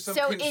not like there's some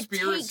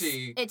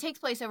conspiracy. It takes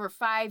place over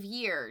 5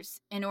 years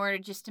in order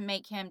just to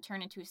make him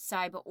turn into a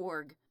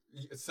cyborg.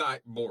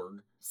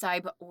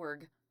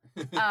 Cyborg.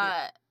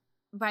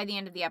 By the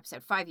end of the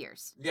episode. 5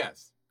 years.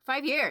 Yes.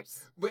 5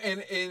 years.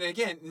 And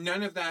again,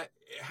 none of that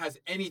has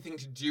anything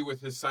to do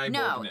with his cyborgness.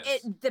 No,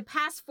 the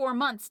past 4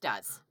 months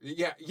does.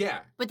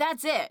 Yeah. But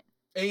that's it.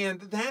 And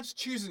that's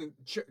chosen.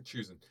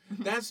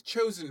 That's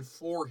chosen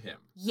for him.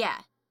 Yeah.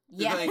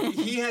 Like,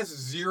 he has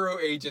zero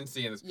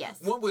agency in this. Yes.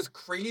 What was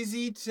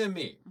crazy to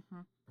me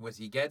was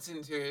he gets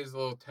into his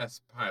little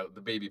test pilot,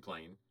 the baby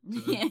plane, to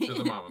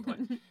the mama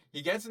plane.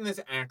 He gets in this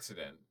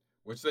accident,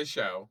 which they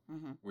show,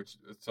 which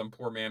some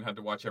poor man had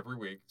to watch every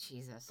week.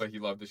 Jesus. But he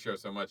loved the show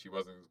so much he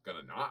wasn't going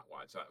to not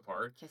watch that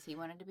part. Because he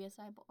wanted to be a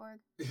cyborg.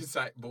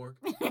 Cyborg.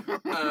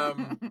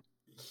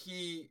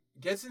 He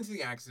gets into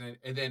the accident,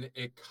 and then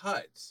it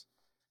cuts.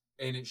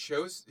 And it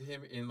shows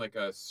him in, like,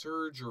 a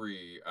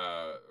surgery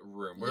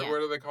room. What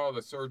do they call it?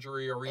 The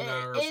surgery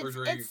arena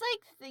surgery? It's like,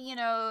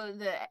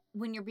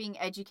 when you're being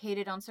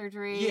educated on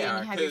surgery and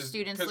you have your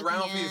students looking in.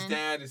 Because Ralphie's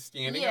dad is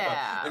standing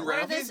above. And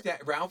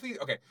Ralphie,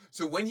 okay,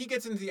 so when he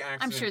gets into the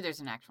accident. I'm sure there's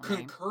an actual name.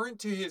 Concurrent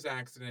to his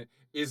accident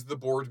is the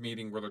board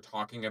meeting where they're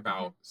talking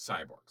about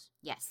cyborgs.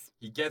 Yes.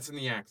 He gets in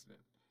the accident.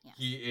 Yes.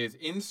 He is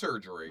in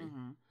surgery.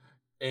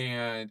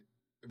 And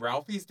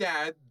Ralphie's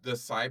dad, the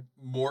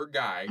cyborg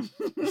guy...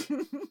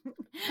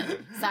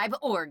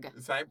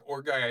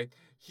 Cyborg guy.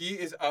 He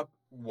is up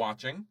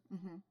watching,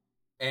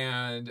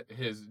 and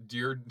his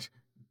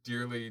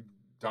dearly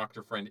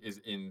doctor friend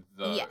is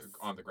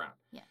on the ground.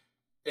 Yeah.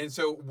 And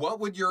so, what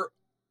would your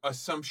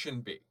assumption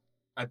be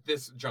at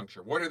this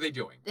juncture? What are they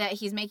doing? That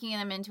he's making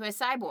him into a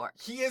cyborg.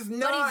 He is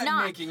not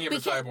making him a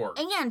cyborg.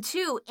 And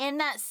too, in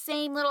that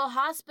same little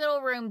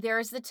hospital room,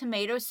 there's the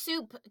tomato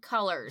soup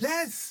colors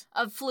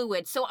of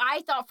fluid. So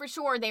I thought for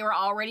sure they were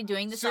already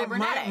doing the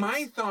cybernetics.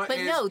 My thought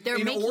is, no, they're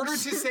in order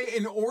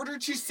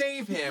to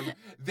save him,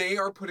 they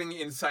are putting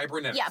in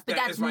cybernetics. Yeah, but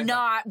that's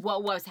not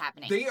what was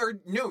happening. They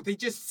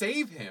just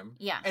save him.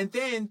 Yeah. And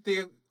then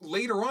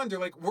later on, they're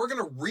like, we're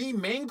going to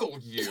remangle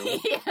you.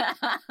 Yeah.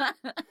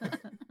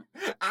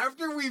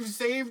 After we've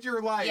saved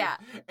your life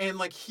and,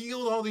 like,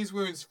 healed all these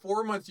wounds,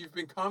 4 months, you've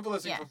been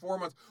convalescing for 4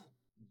 months.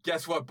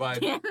 Guess what,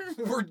 bud?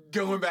 We're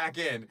going back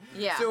in.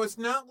 Yeah. So it's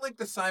not like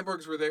the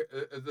cyborgs were there,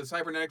 the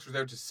cybernetics were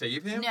there to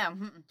save him. No.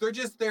 They're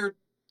just there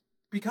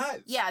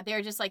because. Yeah,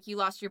 they're just like, you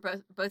lost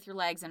both your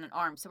legs and an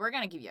arm, so we're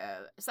going to give you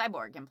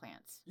cyborg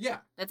implants. Yeah.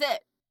 That's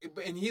it.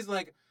 And he's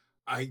like,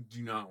 I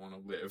do not want to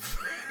live.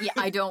 Yeah,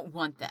 I don't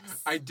want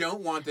this. I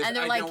don't want this. And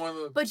they're like,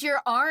 but your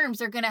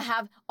arms are going to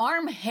have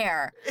arm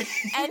hair.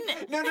 And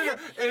No.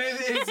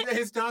 And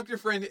his doctor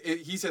friend,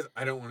 he says,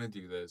 I don't want to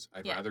do this.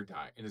 I'd rather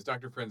die. And his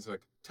doctor friend's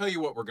like, tell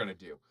you what we're going to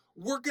do.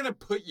 We're going to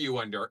put you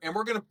under, and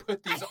we're going to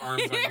put these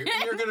arms on you,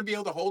 and you're going to be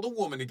able to hold a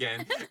woman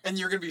again, and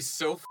you're going to be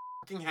so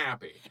fucking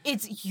happy.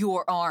 It's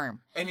your arm.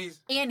 And he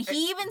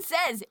even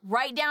says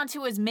right down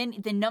to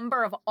the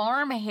number of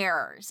arm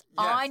hairs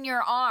on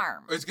your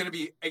arm. It's going to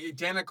be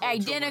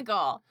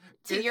identical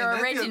to your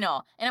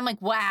original. And I'm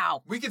like,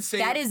 wow. We could say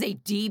that is a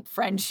deep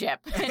friendship,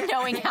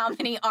 knowing how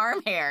many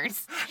arm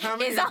hairs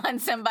is on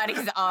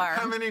somebody's arm.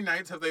 How many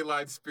nights have they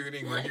lied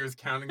spooning where he was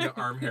counting the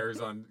arm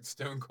hairs on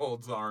Stone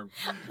Cold's arm?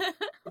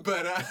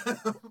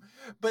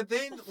 But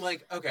then,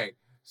 like, okay,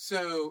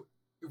 so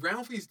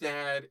Ralphie's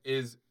dad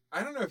is,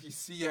 I don't know if he's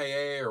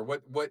CIA or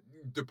what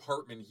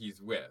department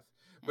he's with,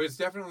 but it's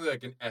definitely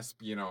like an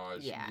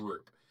espionage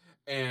group.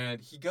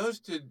 And he goes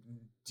to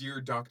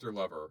Dear Dr.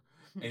 Lover,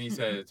 and he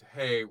says,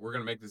 "Hey, we're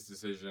gonna make this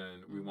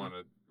decision. We want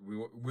to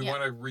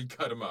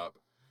recut him up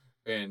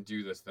and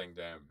do this thing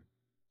to him."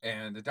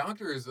 And the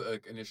doctor is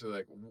like initially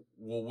like,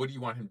 "Well, what do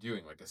you want him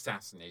doing? Like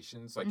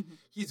assassinations? Like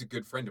he's a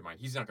good friend of mine.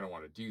 He's not gonna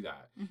want to do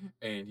that."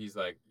 And he's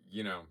like,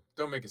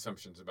 "Don't make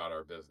assumptions about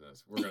our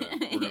business. We're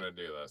gonna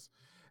do this."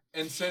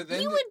 And so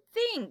then you would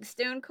think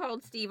Stone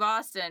Cold Steve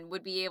Austin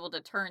would be able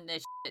to turn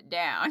this shit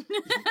down.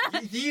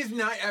 He's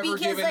not ever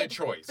given a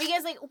choice.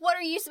 Because, like, what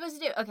are you supposed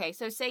to do? Okay,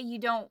 so say you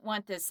don't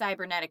want the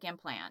cybernetic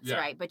implants,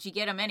 right? But you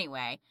get them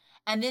anyway.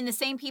 And then the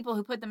same people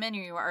who put them in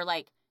you are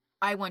like,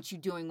 I want you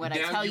doing what I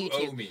tell you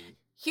to. Owe me.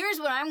 Here's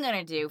what I'm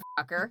going to do,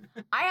 fucker.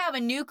 I have a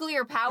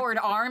nuclear-powered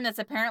arm that's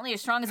apparently as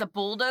strong as a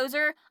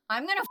bulldozer.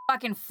 I'm going to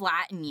fucking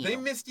flatten you. They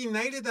Misty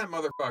Knighted that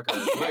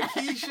motherfucker. Like,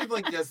 he should,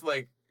 like, just,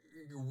 like,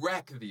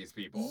 wreck these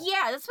people.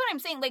 Yeah, that's what I'm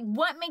saying. Like,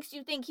 what makes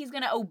you think he's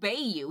going to obey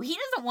you? He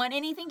doesn't want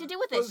anything to do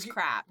with this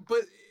crap.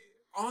 But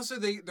also,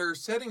 they're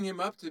setting him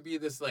up to be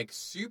this, like,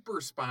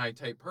 super spy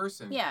type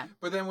person. Yeah.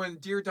 But then when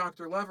Dear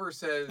Dr. Lover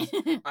says,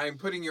 I'm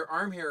putting your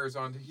arm hairs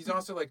on, he's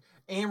also like,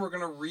 and we're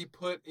going to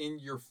re-put in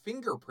your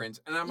fingerprints.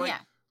 And I'm like,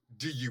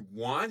 do you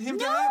want him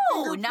to have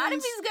fingerprints? No, not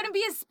if he's going to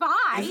be a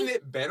spy. Isn't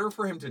it better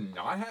for him to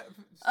not have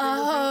fingerprints?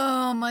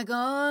 Oh, my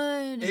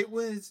God. It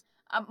was...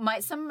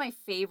 some of my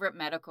favorite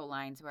medical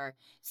lines were,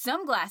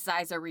 some glass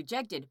eyes are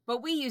rejected,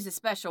 but we use a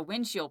special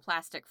windshield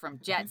plastic from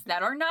jets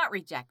that are not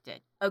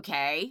rejected.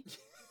 Okay.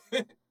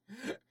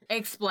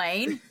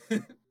 Explain.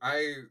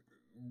 I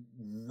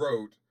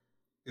wrote,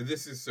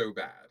 this is so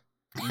bad.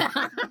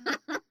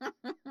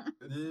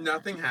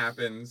 Nothing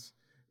happens.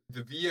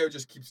 The VO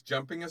just keeps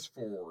jumping us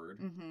forward.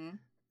 Mm-hmm.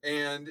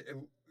 And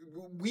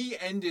we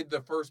ended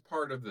the first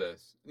part of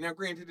this. Now,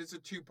 granted, it's a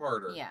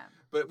two-parter. Yeah.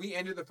 But we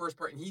ended the first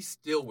part, and he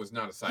still was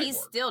not a cyborg. He's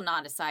still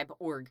not a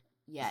cyborg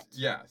yet.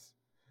 Yes.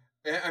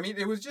 I mean,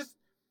 it was just...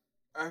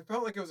 I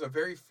felt like it was a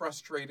very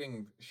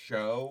frustrating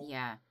show.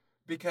 Yeah.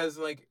 Because,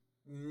 like,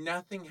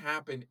 nothing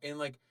happened. And,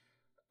 like,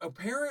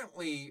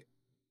 apparently,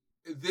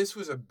 this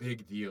was a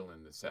big deal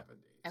in the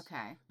 70s.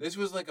 Okay. This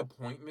was, like,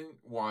 appointment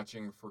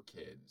watching for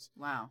kids.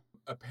 Wow.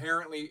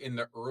 Apparently, in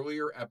the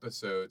earlier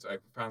episodes, I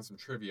found some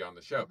trivia on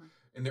the show. Mm-hmm.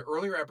 In the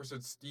earlier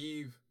episodes,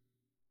 Steve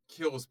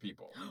kills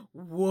people.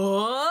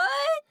 What?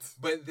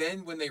 But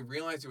then when they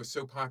realized it was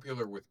so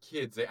popular with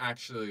kids, they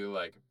actually,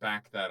 like,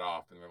 backed that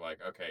off. And they're like,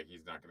 okay,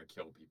 he's not going to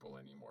kill people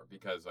anymore.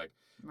 Because, like,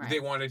 they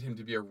wanted him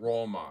to be a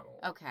role model.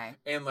 Okay.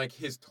 And, like,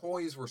 his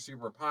toys were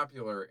super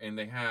popular. And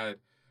they had...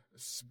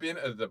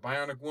 the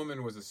Bionic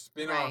Woman was a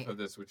spin-off of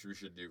this, which we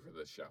should do for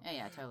this show.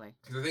 Yeah, totally.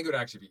 Because I think it would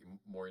actually be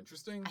more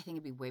interesting. I think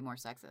it'd be way more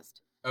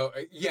sexist. Oh,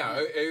 yeah.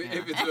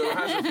 If it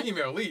has a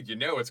female lead, you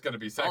know it's going to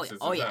be sexist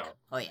Oh,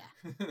 yeah.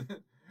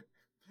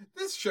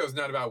 This show's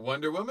not about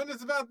Wonder Woman.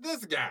 It's about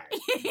this guy.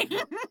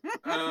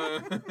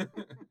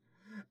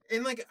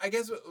 And, like, I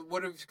guess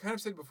what I've kind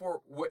of said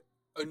before, what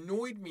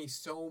annoyed me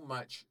so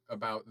much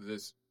about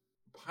this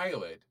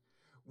pilot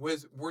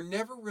was we're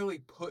never really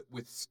put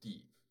with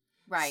Steve.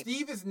 Right.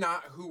 Steve is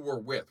not who we're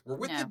with. We're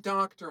with the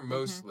doctor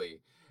mostly.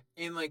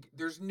 Mm-hmm. And, like,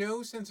 there's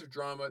no sense of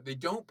drama. They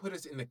don't put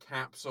us in the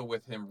capsule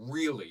with him,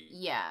 really.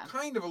 Yeah.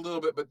 Kind of a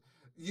little bit, but,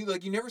 you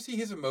never see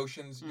his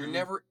emotions. Mm. You're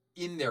never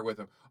in there with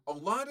him. A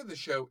lot of the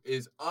show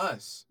is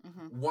us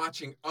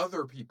watching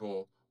other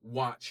people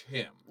watch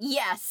him.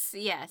 Yes.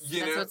 That's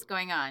what's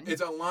going on.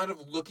 It's a lot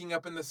of looking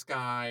up in the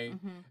sky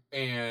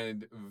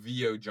and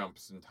VO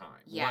jumps in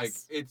time.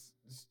 Yes. Like,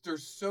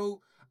 there's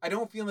so... I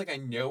don't feel like I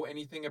know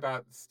anything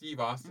about Steve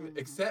Austin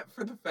except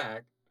for the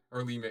fact,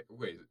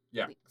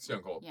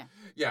 Stone Cold.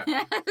 Yeah.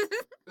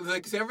 Like,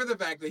 except for the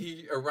fact that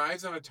he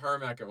arrives on a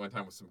tarmac at one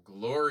time with some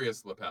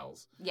glorious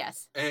lapels.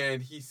 Yes.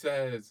 And he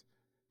says,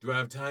 do I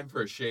have time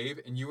for a shave?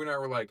 And you and I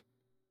were like,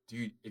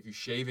 dude, if you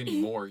shave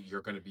anymore,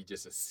 you're going to be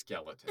just a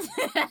skeleton.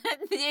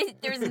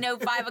 There's no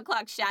 5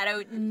 o'clock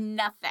shadow,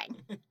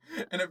 nothing.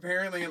 And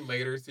apparently in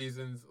later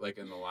seasons, like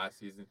in the last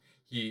season,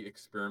 he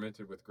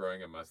experimented with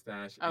growing a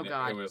mustache. Oh,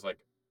 God. It was like,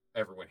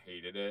 everyone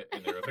hated it,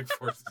 and they were like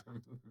forced to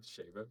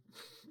shave it.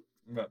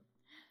 But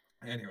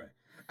anyway,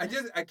 I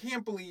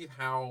can't believe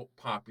how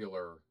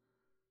popular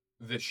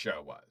this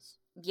show was.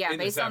 Yeah,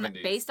 based on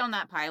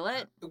that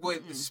pilot.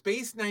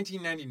 Space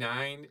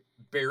 1999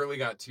 barely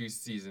got 2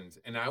 seasons,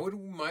 and I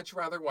would much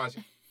rather watch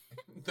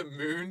the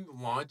moon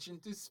launch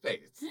into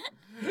space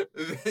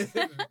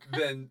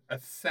than a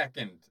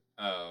second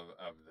of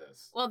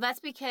this. Well,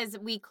 that's because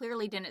we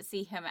clearly didn't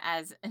see him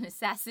as an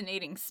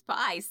assassinating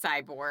spy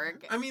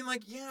cyborg. I mean,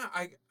 like, yeah,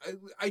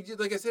 I did,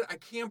 like I said, I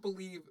can't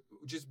believe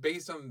just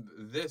based on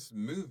this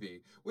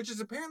movie, which is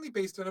apparently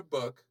based on a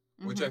book,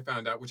 which I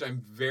found out, which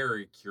I'm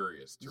very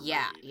curious to read.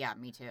 Yeah,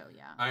 me too,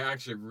 yeah. I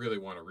actually really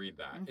want to read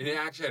that. And it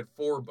actually had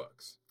 4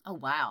 books. Oh,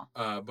 wow.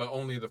 But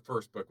only the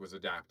first book was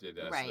adapted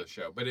as the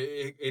show. But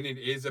it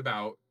is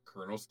about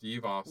Colonel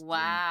Steve Austin.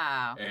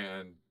 Wow.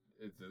 And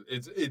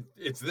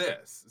it's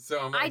this. So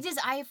I'm like,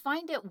 I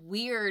find it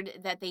weird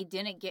that they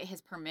didn't get his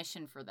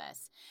permission for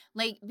this.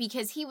 Like,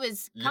 because he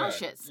was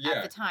conscious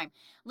at the time.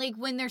 Like,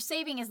 when they're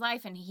saving his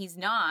life and he's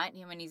not,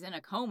 when he's in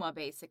a coma,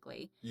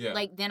 basically. Yeah.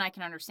 Like, then I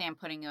can understand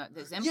putting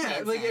those implants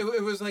in. Like,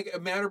 it was like a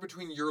matter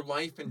between your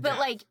life and death. But,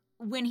 like,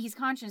 when he's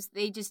conscious,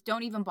 they just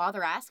don't even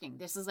bother asking.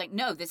 This is like,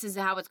 no, this is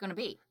how it's going to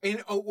be.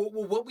 And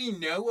what we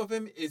know of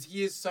him is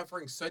he is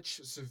suffering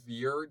such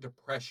severe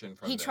depression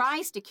from this. He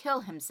tries to kill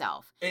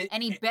himself.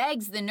 And he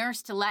begs the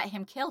nurse to let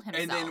him kill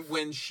himself. And then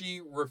when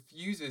she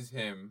refuses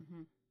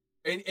him,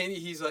 And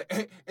he's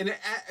like, and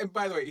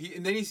by the way,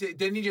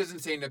 then he doesn't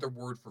say another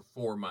word for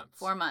 4 months.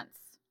 4 months.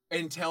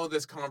 Until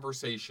this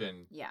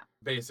conversation. Yeah.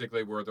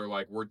 Basically, where they're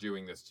like, we're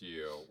doing this to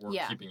you. We're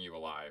keeping you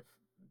alive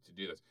to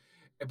do this.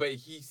 But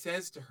he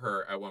says to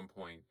her at one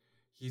point,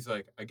 he's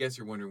like, I guess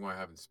you're wondering why I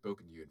haven't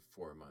spoken to you in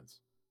 4 months.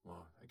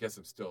 Well, I guess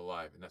I'm still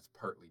alive, and that's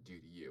partly due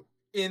to you.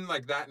 In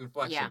like that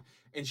inflection. Yeah.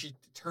 And she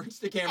turns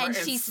to the camera and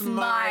she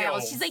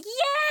smiles. She's like,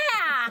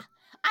 yeah,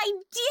 I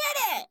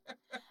did it.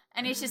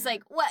 And it's just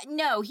like, what?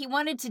 No, he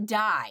wanted to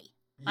die.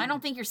 I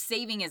don't think you're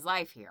saving his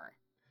life here.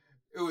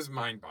 It was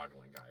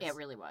mind-boggling, guys. It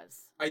really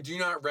was. I do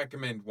not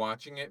recommend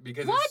watching it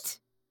because What?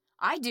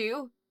 I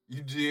do.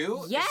 You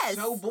do? Yes. It's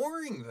so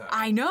boring, though.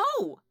 I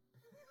know.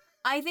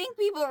 I think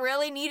people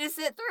really need to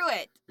sit through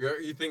it.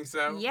 You think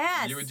so?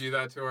 Yes. You would do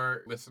that to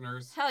our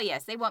listeners? Hell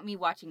yes. They want me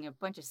watching a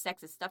bunch of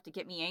sexist stuff to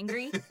get me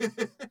angry.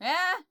 Yeah.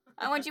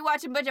 I want you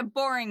watching a bunch of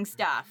boring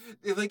stuff.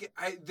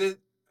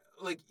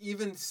 Like,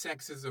 even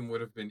sexism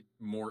would have been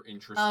more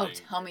interesting. Oh,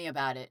 tell me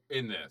about it.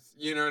 In this.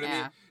 You know what I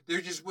mean?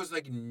 There just was,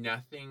 like,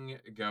 nothing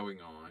going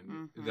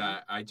on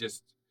that I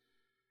just...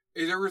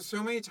 There were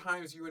so many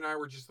times you and I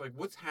were just like,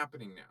 what's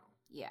happening now?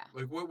 Yeah.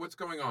 Like, what's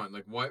going on?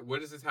 Like, what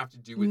does this have to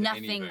do with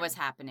anything? Nothing was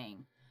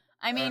happening.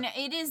 I mean,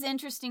 it is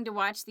interesting to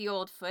watch the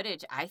old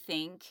footage, I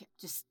think.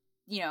 Just...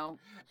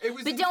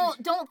 but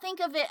don't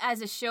think of it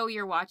as a show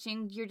you're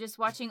watching. You're just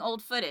watching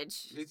old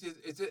footage.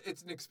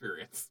 It's an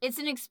experience. It's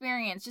an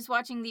experience. Just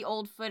watching the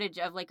old footage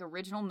of like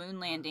original moon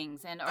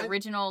landings and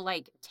original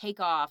like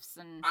takeoffs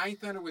and. I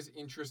thought it was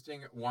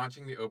interesting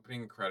watching the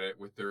opening credit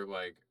with their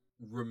like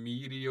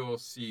remedial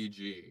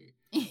CG,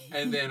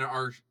 and then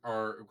our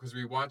because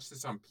we watched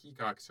this on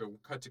Peacock, so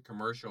cut to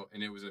commercial,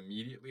 and it was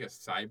immediately a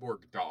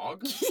cyborg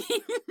dog.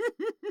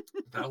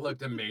 That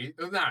looked amazing.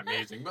 Not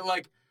amazing, but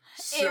like.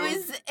 So,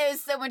 it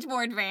was so much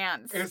more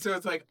advanced. And so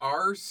it's like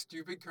our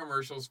stupid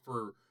commercials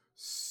for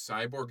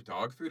cyborg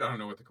dog food. I don't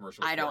know what the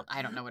commercial is for.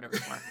 I don't know what it was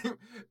for.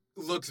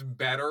 Looks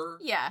better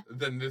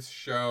than this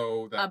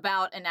show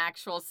about an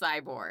actual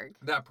cyborg.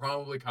 That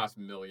probably cost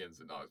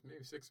millions of dollars.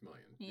 Maybe $6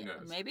 million.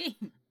 Yeah, maybe.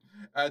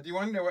 Do you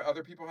want to know what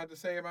other people had to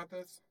say about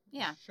this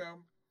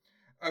show?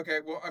 Okay,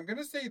 well, I'm going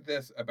to say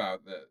this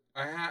about this.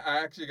 I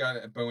actually got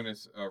a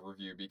bonus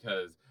review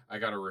because I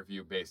got a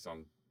review based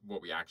on what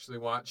we actually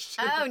watched.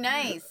 Oh,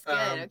 nice.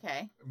 Good,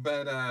 okay.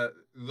 But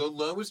the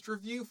lowest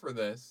review for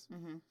this,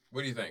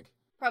 what do you think?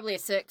 Probably a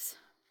 6.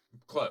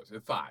 Close,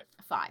 a 5.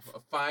 A 5. A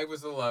 5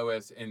 was the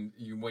lowest, and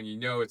when you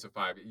know it's a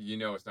 5, you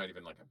know it's not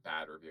even like a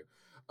bad review.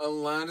 A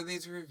lot of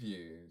these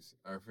reviews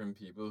are from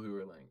people who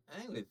are like,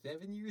 I was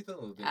 7 years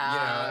old. And,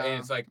 and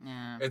it's like,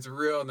 it's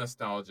real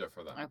nostalgia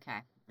for them.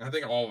 Okay. I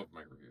think all of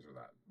my reviews are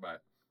that.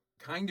 But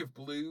Kind of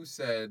Blue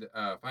said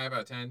 5 out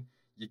of 10.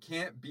 You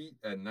can't beat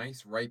a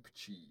nice ripe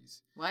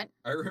cheese. What?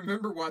 I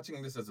remember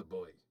watching this as a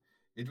boy.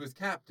 It was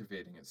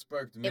captivating. It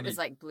sparked many... It was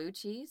like blue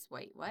cheese?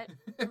 Wait, what?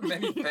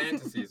 Many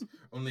fantasies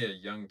only a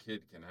young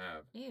kid can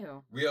have.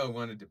 Ew. We all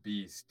wanted to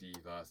be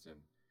Steve Austin.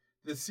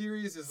 The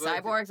series is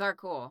Cyborgs are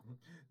cool.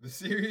 The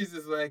series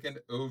is like an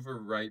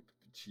overripe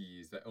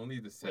cheese that only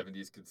the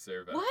 70s could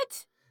serve up.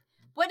 What?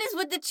 What is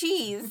with the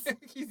cheese?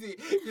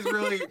 he's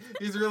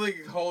really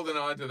holding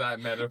on to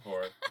that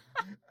metaphor.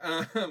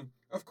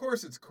 Of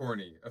course it's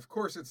corny. Of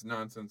course it's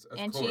nonsense. Of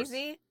course.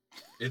 Cheesy?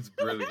 It's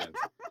brilliant.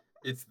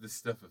 It's the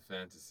stuff of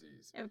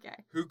fantasies. Okay.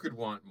 Who could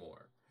want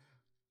more?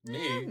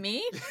 Me.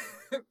 Me?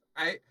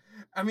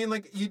 I mean,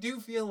 like, you do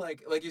feel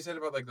like you said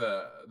about, like,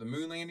 the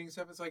moon landing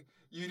stuff, it's like,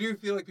 you do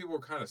feel like people were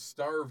kind of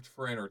starved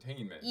for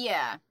entertainment.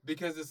 Yeah.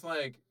 Because it's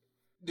like,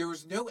 there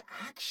was no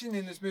action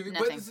in this movie.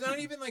 Nothing. But it's not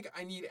even like,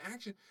 I need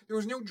action. There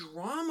was no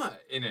drama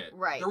in it.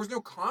 Right. There was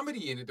no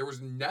comedy in it. There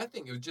was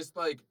nothing. It was just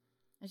like...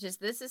 It's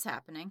just, this is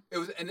happening. It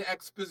was an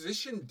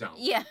exposition dump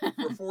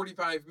for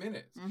 45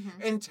 minutes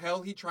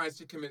until he tries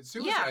to commit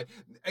suicide.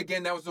 Yeah.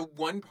 Again, that was the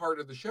one part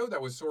of the show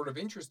that was sort of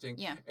interesting.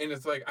 Yeah. And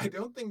it's like, I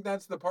don't think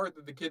that's the part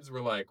that the kids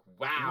were like,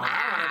 wow.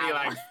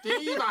 I want to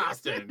be like Steve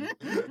Austin.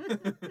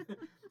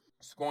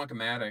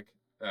 Squonkomatic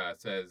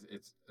says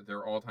it's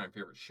their all-time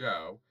favorite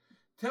show.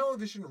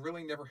 Television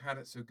really never had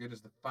it so good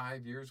as the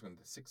 5 years when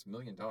the $6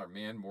 million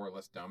man more or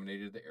less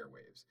dominated the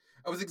airwaves.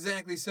 I was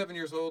exactly 7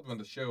 years old when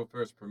the show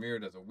first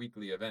premiered as a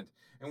weekly event,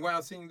 and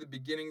while seeing the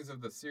beginnings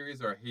of the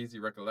series are hazy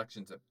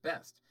recollections at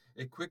best,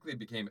 it quickly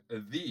became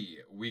the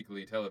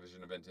weekly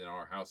television event in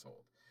our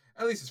household.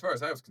 At least as far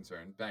as I was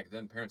concerned, back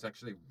then parents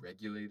actually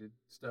regulated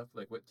stuff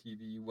like what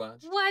TV you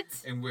watched. What?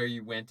 And where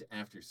you went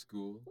after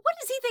school. What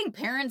does he think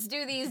parents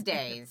do these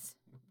days?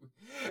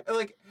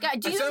 Like, God,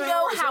 do you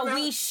know how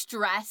we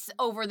stress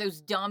over those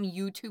dumb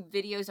YouTube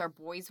videos our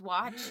boys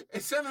watch?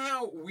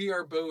 Somehow we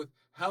are both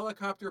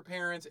helicopter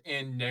parents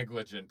and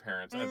negligent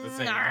parents at the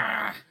same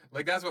time.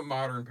 Like, that's what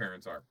modern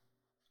parents are.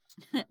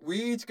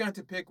 We each got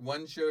to pick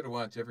one show to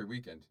watch every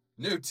weekend.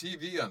 No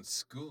TV on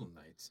school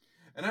nights.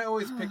 And I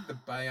always picked The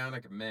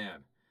Bionic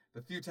Man.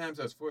 The few times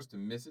I was forced to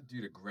miss it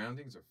due to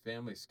groundings or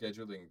family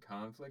scheduling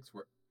conflicts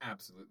were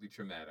absolutely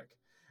traumatic.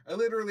 I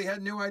literally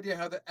had no idea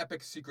how the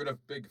epic secret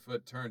of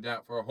Bigfoot turned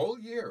out for a whole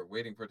year,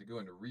 waiting for it to go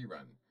into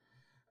rerun.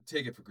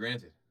 Take it for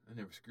granted. I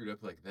never screwed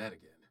up like that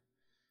again.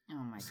 Oh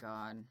my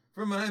god.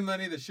 For my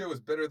money, the show was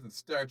better than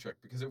Star Trek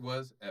because it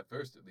was, at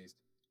first at least,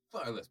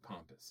 far less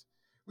pompous.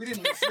 We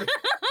didn't necessarily...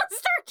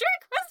 Star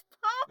Trek was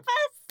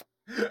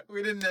pompous!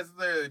 We didn't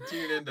necessarily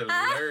tune in to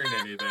learn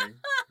anything.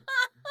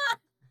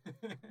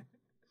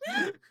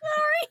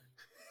 Sorry.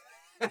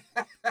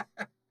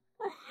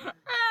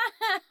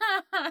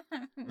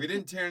 We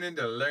didn't turn in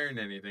to learn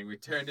anything. We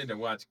turned in to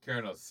watch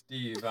Colonel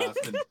Steve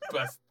Austin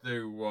bust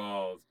through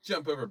walls,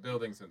 jump over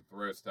buildings, and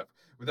throw stuff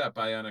with that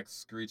bionic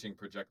screeching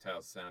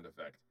projectile sound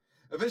effect.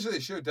 Eventually,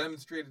 the show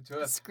demonstrated to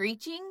us...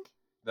 Screeching?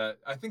 That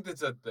I think that's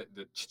the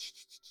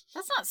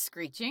That's not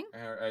screeching.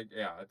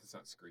 Yeah, that's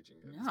not screeching.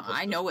 No,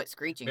 I know what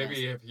screeching is.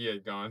 Maybe if he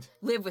had gone...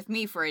 Live with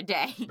me for a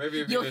day.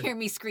 Maybe you'll hear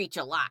me screech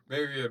a lot.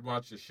 Maybe if you had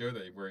watched a show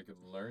where you could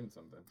learn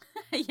something.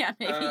 Yeah,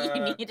 maybe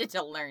you needed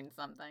to learn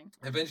something.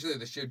 Eventually,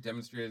 the show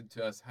demonstrated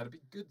to us how to be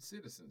good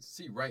citizens,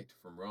 see right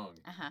from wrong,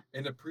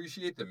 and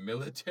appreciate the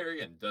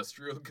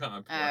military-industrial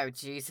complex. Oh,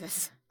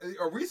 Jesus.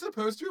 Are we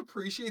supposed to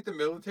appreciate the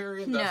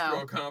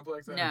military-industrial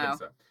complex? I don't think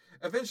so.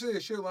 Eventually, the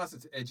show lost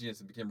its edginess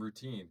and became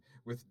routine,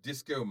 with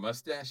disco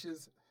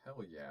mustaches.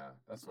 Hell yeah,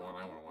 that's the one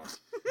I want to watch.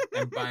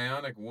 And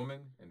Bionic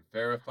Woman and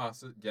Farrah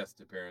Fawcett guest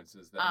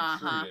appearances that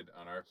intruded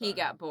on our time. He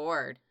got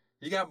bored.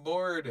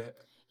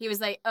 He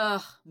was like,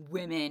 ugh,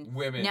 women.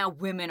 Now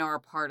women are a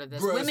part of this.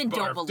 Gross women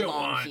barf, don't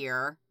belong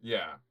here.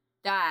 Yeah.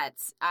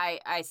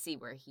 I see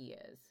where he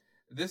is.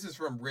 This is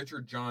from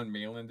Richard John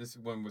Malin. This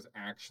one was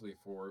actually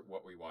for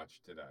what we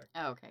watched today.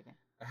 Oh, okay.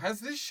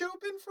 Has this show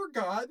been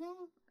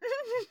forgotten?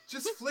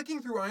 Just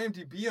flicking through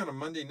IMDb on a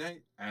Monday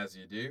night, as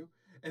you do,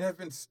 and have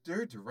been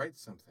stirred to write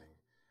something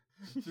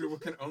through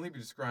what can only be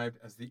described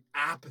as the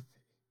apathy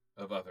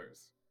of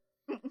others.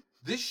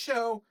 This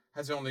show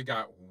has only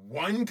got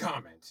one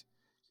comment.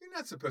 You're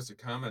not supposed to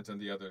comment on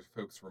the other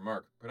folks'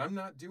 remark, but I'm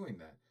not doing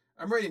that.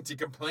 I'm writing to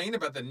complain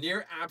about the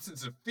near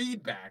absence of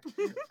feedback,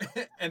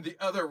 and the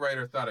other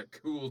writer thought it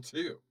cool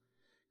too.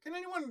 Can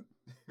anyone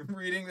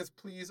reading this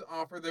please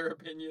offer their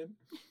opinion?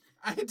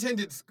 I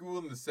attended school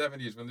in the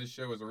 70s when this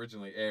show was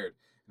originally aired,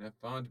 and have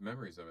fond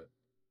memories of it.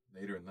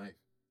 Later in life,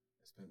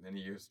 I spent many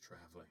years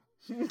traveling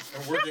and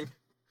working.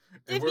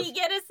 Did he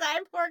get a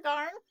cyborg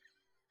arm?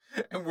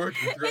 And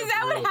working throughout Is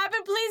that what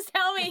happened? Please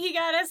tell me he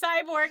got a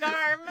cyborg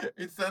arm.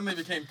 It suddenly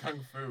became kung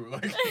fu.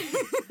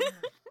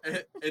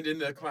 And in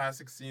the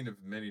classic scene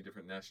of many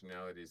different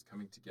nationalities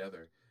coming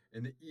together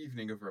in the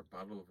evening over a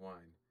bottle of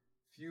wine,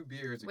 few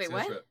beers, etc.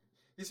 Wait, what?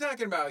 He's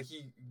talking about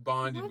he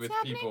bonded with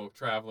people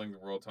traveling the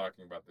world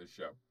talking about this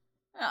show.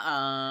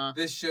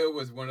 This show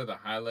was one of the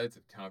highlights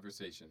of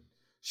conversation.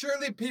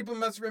 Surely people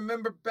must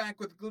remember back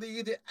with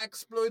glee the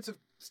exploits of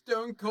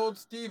Stone Cold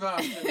Steve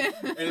Austin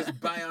and his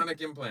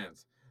bionic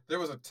implants. There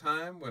was a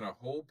time when a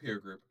whole peer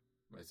group,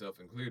 myself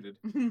included,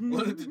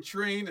 wanted to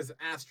train as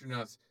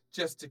astronauts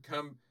just to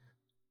come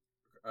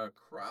a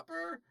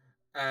cyborg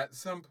at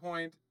some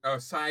point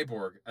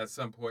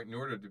in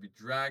order to be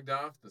dragged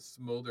off the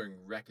smoldering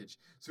wreckage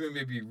so it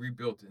may be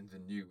rebuilt in the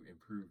new,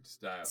 improved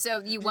style. So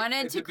you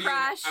wanted to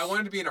crash? I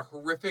wanted to be in a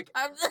horrific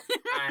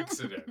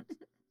accident.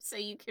 So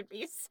you could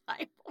be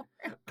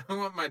cyborg. I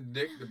want my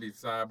dick to be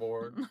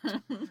cyborg.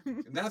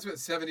 And that's what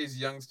 70s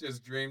youngsters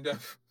dreamed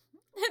of.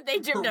 They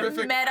dreamed of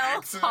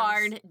metal,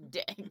 hard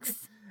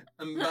dicks.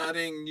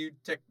 Embodying new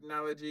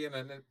technology in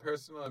a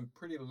personal and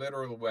pretty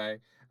literal way.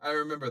 I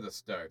remember the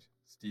start.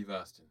 Steve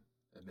Austin,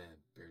 a man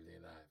barely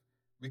alive.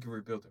 We can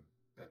rebuild him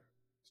better,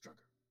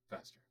 stronger,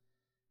 faster.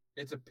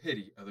 It's a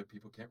pity other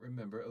people can't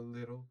remember a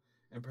little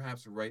and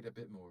perhaps write a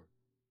bit more.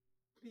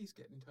 Please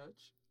get in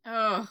touch.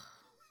 Oh.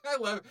 I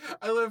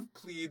love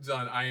pleads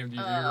on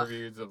IMDb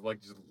reviews of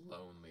just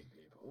lonely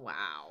people.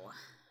 Wow.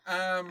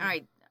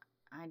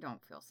 I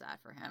don't feel sad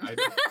for him.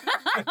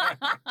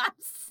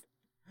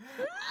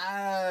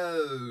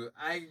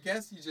 I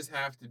guess you just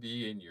have to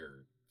be in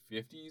your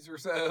 50s or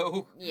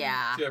so.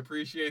 Yeah. To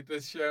appreciate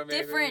this show,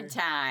 maybe. Different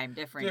time.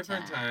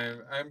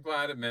 I'm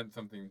glad it meant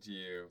something to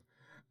you.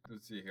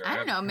 Let's see here. I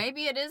don't know.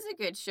 Maybe it is a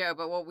good show,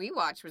 but what we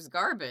watched was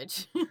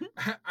garbage.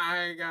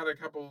 I got a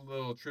couple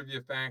little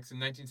trivia facts. In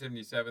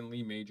 1977,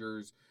 Lee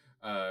Majors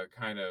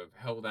kind of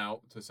held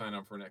out to sign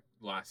up for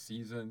last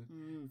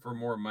season for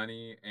more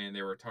money, and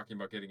they were talking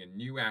about getting a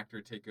new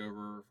actor take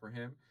over for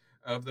him.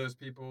 Of those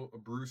people,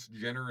 Bruce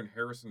Jenner and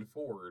Harrison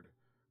Ford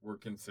were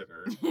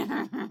considered.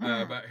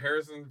 But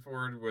Harrison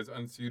Ford was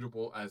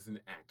unsuitable as an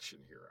action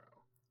hero.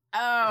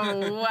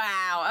 Oh,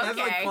 wow.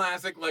 Okay. That's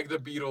classic, the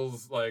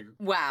Beatles,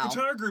 wow.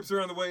 Guitar groups are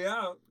on the way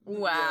out.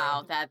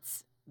 Wow,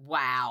 that's,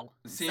 wow.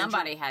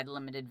 Somebody had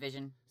limited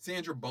vision.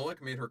 Sandra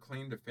Bullock made her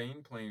claim to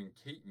fame playing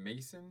Kate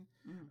Mason.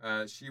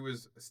 She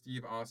was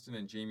Steve Austin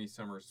and Jamie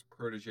Summers'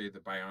 protege, the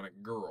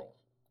Bionic Girl.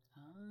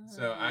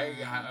 So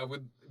I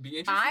would be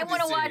interested I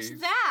want to watch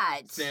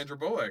that. Sandra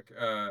Bullock.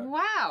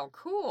 Wow,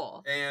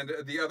 cool. And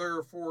the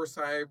other 4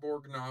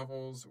 cyborg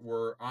novels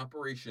were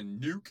Operation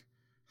Nuke,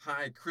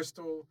 High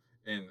Crystal,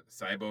 and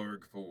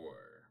Cyborg 4.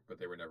 But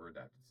they were never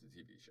adapted to the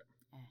TV show.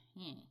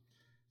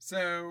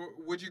 So,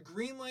 would you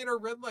greenlight or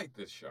redlight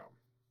this show?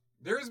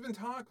 There has been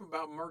talk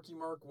about Marky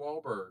Mark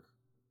Wahlberg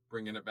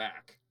bringing it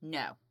back.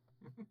 No.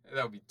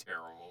 That would be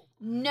terrible.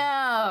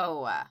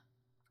 No.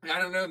 I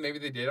don't know. Maybe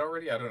they did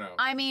already. I don't know.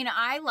 I mean,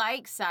 I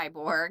like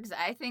cyborgs.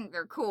 I think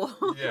they're cool.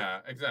 Yeah,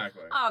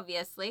 exactly.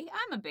 Obviously.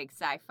 I'm a big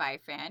sci-fi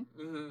fan.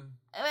 Mm-hmm.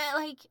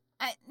 Like,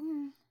 why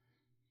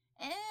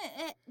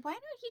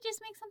don't you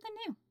just make something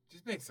new?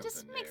 Just make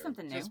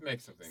something new. Just make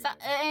something new.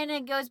 And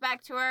it goes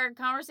back to our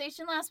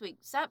conversation last week.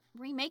 Stop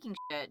remaking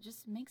shit.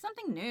 Just make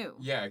something new.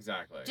 Yeah,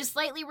 exactly. Just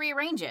slightly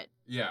rearrange it.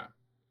 Yeah.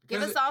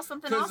 Give us all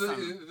something awesome.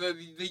 Because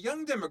the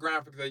young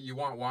demographic that you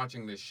want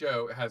watching this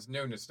show has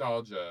no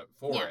nostalgia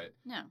for it.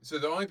 No. So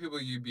the only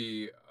people you'd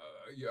be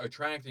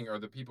attracting are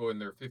the people in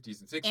their 50s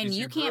and 60s. And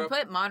you can't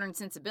put modern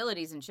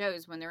sensibilities in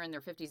shows when they're in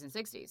their 50s and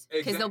 60s.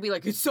 Because they'll be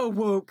like, it's so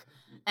woke.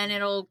 And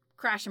it'll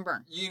crash and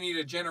burn. You need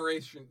a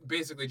Generation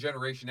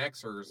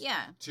Xers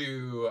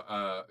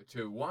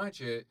to watch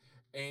it.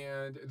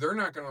 And they're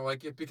not going to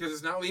like it because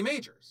it's not Lee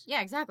Majors.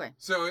 Yeah, exactly.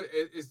 So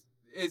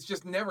it's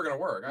just never going to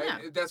work.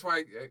 Yeah. That's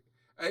why...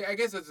 I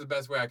guess that's the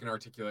best way I can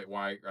articulate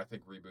why I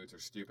think reboots are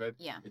stupid.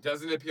 Yeah. It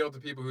doesn't appeal to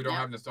people who don't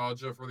have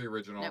nostalgia for the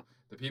original. Nope.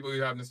 The people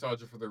who have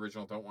nostalgia for the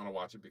original don't want to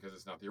watch it because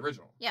it's not the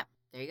original. Yeah.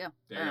 There you go.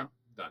 There you go.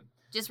 Done.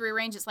 Just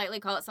rearrange it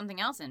slightly, call it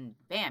something else, and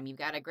bam, you've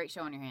got a great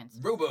show on your hands.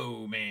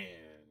 Robo-Man.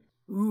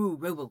 Ooh,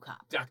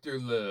 RoboCop. Dr.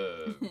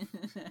 Love.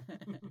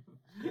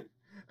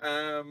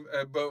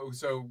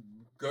 So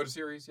go to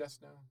series, yes,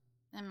 no?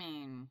 I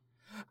mean,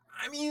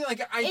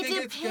 like, I think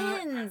it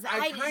depends.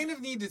 I kind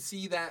of need to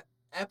see that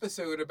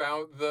episode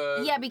about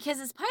because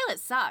his pilot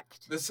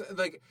sucked. This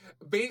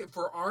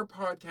for our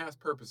podcast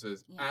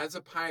purposes as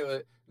a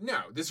pilot.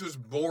 No, this was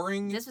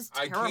boring. This was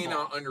terrible. I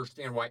cannot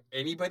understand why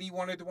anybody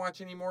wanted to watch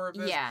any more of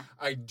this. Yeah,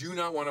 I do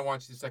not want to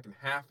watch the second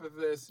half of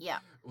this. Yeah,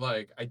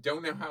 like I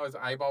don't know how his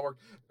eyeball worked.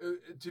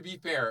 To be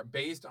fair,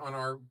 based on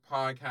our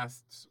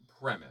podcast's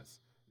premise,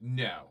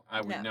 no,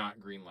 I would not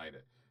greenlight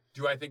it.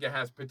 Do I think it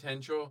has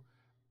potential?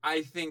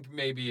 I think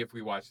maybe if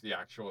we watch the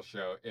actual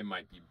show, it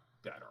might be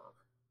better.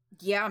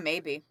 Yeah,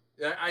 maybe.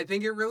 I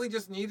think it really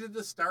just needed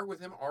to start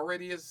with him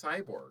already as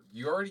Cyborg.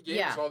 You already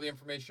gave us all the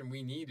information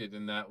we needed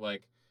in that,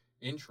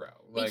 intro.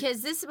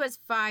 Because this was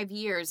 5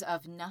 years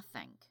of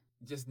nothing.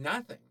 Just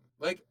nothing.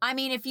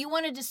 If you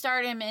wanted to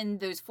start him in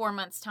those 4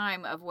 months'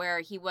 time of where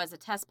he was a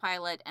test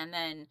pilot and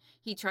then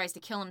he tries to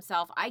kill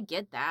himself, I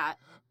get that.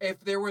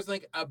 If there was,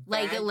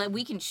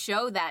 we can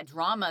show that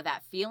drama,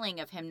 that feeling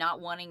of him not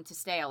wanting to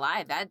stay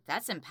alive.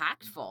 That's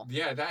impactful.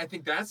 Yeah, I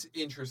think that's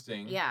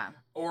interesting. Yeah.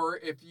 Or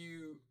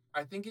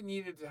I think it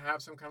needed to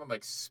have some kind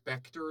of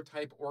Spectre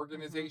type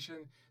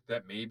organization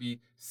that maybe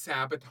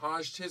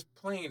sabotaged his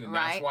plane and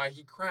that's why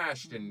he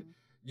crashed. And,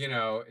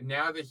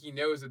 now that he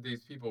knows that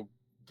these people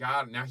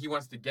got it, now he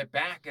wants to get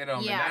back at them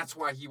and that's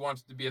why he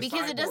wants to be a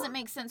Because cyborg. It doesn't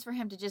make sense for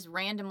him to just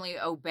randomly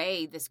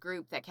obey this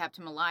group that kept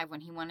him alive when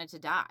he wanted to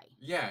die.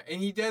 Yeah,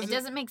 and he doesn't. It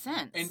doesn't make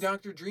sense. And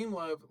Dr.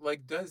 Dreamlove,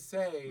 does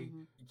say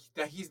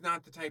that he's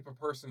not the type of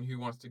person who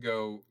wants to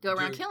go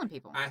around killing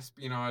people.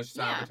 Espionage,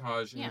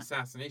 sabotage, and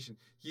assassination.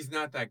 He's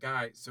not that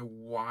guy, so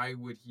why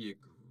would he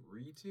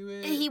agree to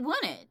it? He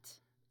wouldn't.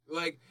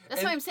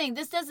 That's why I'm saying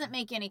this doesn't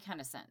make any kind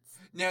of sense.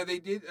 Now,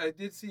 I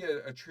did see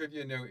a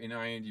trivia note in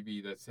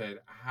IMDb that said,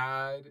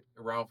 had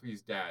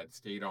Ralphie's dad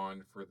stayed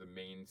on for the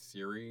main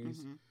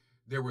series,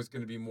 there was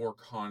going to be more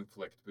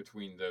conflict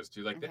between those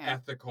two. The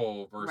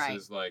ethical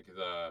versus,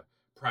 the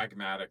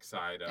pragmatic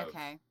side of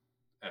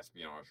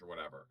espionage or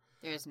whatever.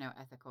 There's no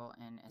ethical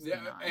in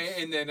espionage.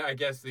 Yeah, and then I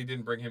guess they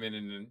didn't bring him in,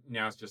 and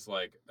now it's just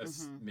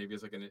maybe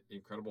it's an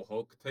Incredible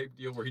Hulk type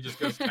deal where he just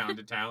goes town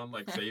to town,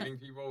 saving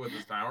people with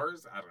his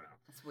powers. I don't know.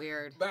 That's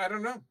weird. But I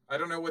don't know. I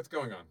don't know what's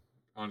going on.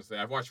 Honestly,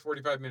 I've watched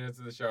 45 minutes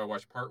of the show. I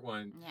watched part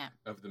 1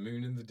 of The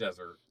Moon in the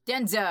Desert.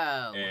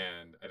 Denzo!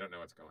 And I don't know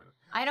what's going on.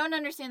 I don't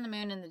understand The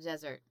Moon in the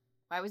Desert.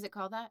 Why was it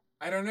called that?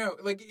 I don't know.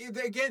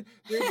 Again,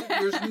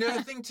 there's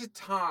nothing to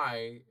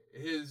tie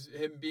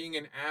him being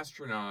an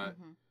astronaut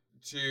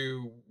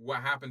to what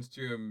happens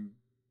to him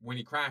when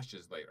he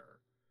crashes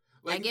later.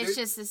 I guess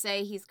just to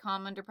say he's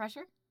calm under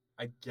pressure?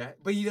 I get,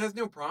 but he has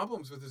no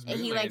problems with his moon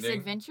landing. He likes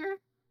adventure?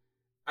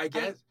 I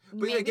guess. But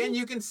maybe? Again,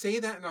 you can say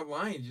that in a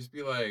line. Just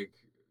be like,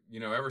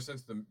 ever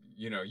since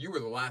you were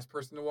the last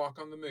person to walk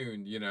on the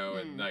moon,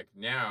 and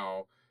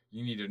now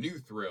you need a new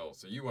thrill.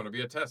 So you want to be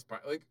a test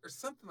pilot, or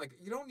something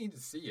you don't need to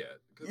see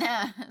it.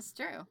 Yeah, it's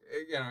true.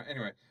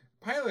 Anyway.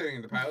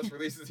 Piloting the Pilots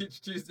releases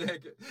each Tuesday.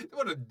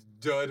 What a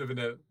dud of an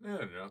I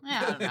don't know.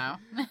 I don't know.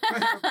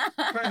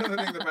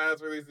 Piloting the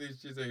Pilots releases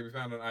each Tuesday can be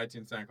found on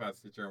iTunes, SoundCloud,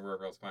 Stitcher, and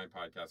wherever else fine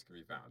podcasts can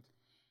be found.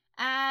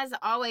 As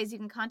always, you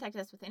can contact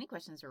us with any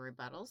questions or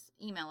rebuttals.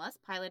 Email us,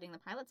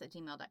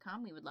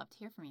 pilotingthepilots@gmail.com. We would love to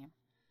hear from you.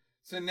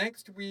 So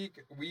next week,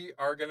 we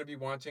are going to be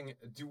watching,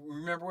 do you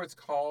remember what it's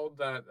called,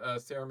 that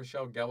Sarah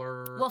Michelle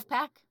Gellar?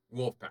 Wolfpack.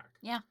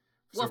 Yeah.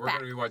 So we're going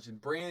to be watching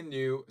brand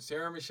new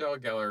Sarah Michelle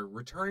Gellar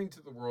returning to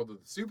the world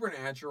of the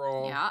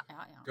supernatural. Yeah.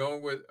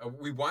 Going with,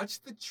 we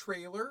watched the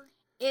trailer.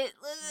 It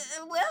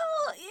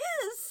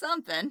is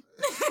something.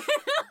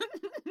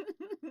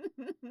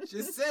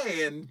 Just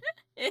saying.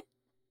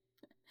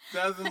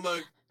 Doesn't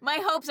look My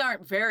hopes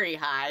aren't very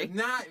high.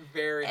 Not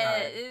very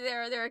high.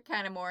 They're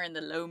kind of more in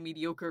the low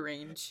mediocre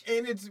range.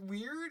 And it's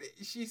weird.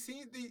 She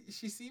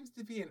seems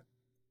to be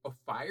a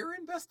fire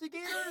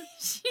investigator.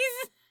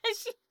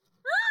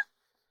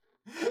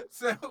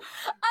 So I'm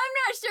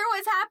not sure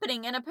what's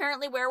happening, and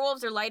apparently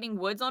werewolves are lighting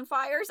woods on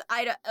fires.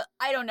 I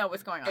don't know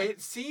what's going on.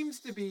 It seems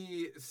to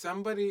be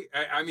somebody.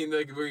 I mean,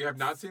 like, we have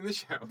not seen the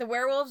show. The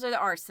werewolves are the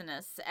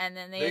arsonists, and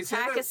then they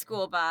attack a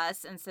school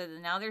bus, and so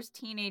now there's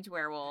teenage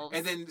werewolves.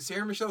 And then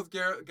Sarah Michelle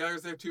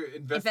Gellar's there to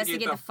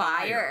investigate the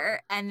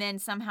fire, and then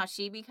somehow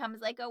she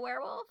becomes like a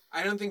werewolf.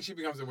 I don't think she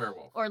becomes a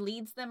werewolf, or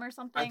leads them, or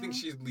something. I think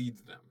she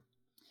leads them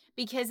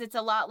because it's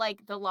a lot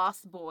like the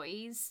Lost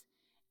Boys,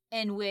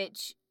 in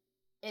which.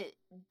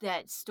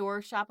 That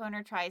shop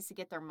owner tries to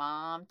get their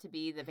mom to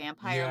be the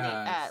vampire,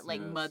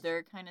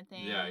 mother kind of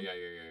thing. Yeah.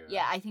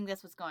 Yeah, I think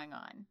that's what's going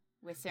on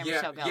with Sarah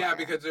Michelle Gellar. Yeah,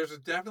 because there's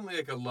definitely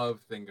like a love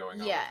thing going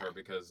on with her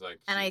because like.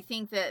 And I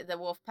think that the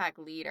Wolfpack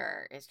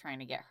leader is trying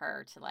to get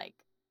her to like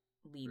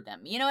lead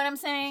them. You know what I'm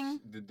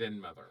saying? The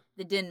den mother.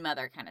 The den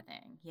mother kind of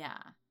thing. Yeah.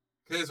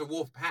 Because it's a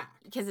wolf pack.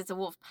 Because it's a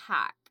wolf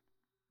pack.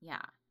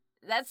 Yeah.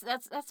 That's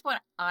what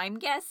I'm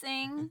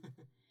guessing.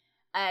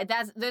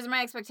 Those are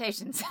my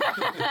expectations.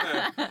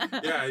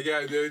 yeah.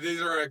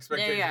 These are our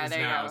expectations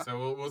now.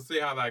 So we'll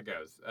see how that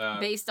goes.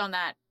 Based on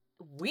that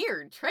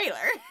weird trailer.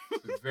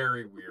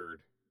 Very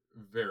weird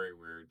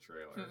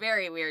trailer.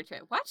 Very weird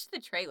trailer. Watch the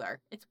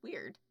trailer. It's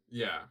weird.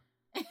 Yeah.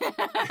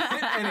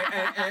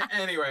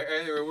 Anyway,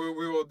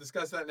 we will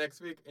discuss that next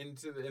week. In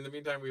the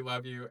meantime, we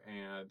love you,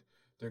 and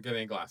don't get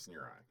any glass in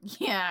your eye.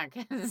 Yeah,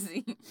 because.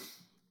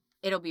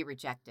 It'll be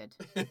rejected.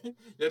 You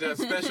have to have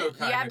special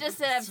kind. You have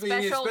to have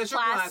special plastic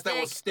glass that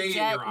will stay in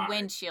your eye.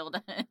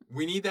 Windshield.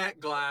 We need that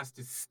glass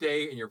to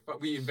stay in your.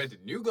 We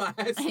invented new glass.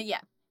 Yeah,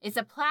 it's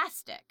a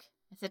plastic.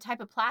 It's a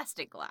type of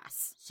plastic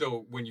glass.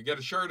 So when you get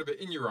a shard of it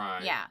in your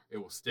eye, it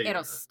will stay.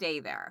 It'll stay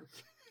there.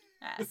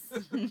 Yes.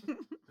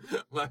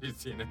 Love you.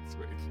 See you next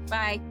week.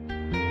 Bye.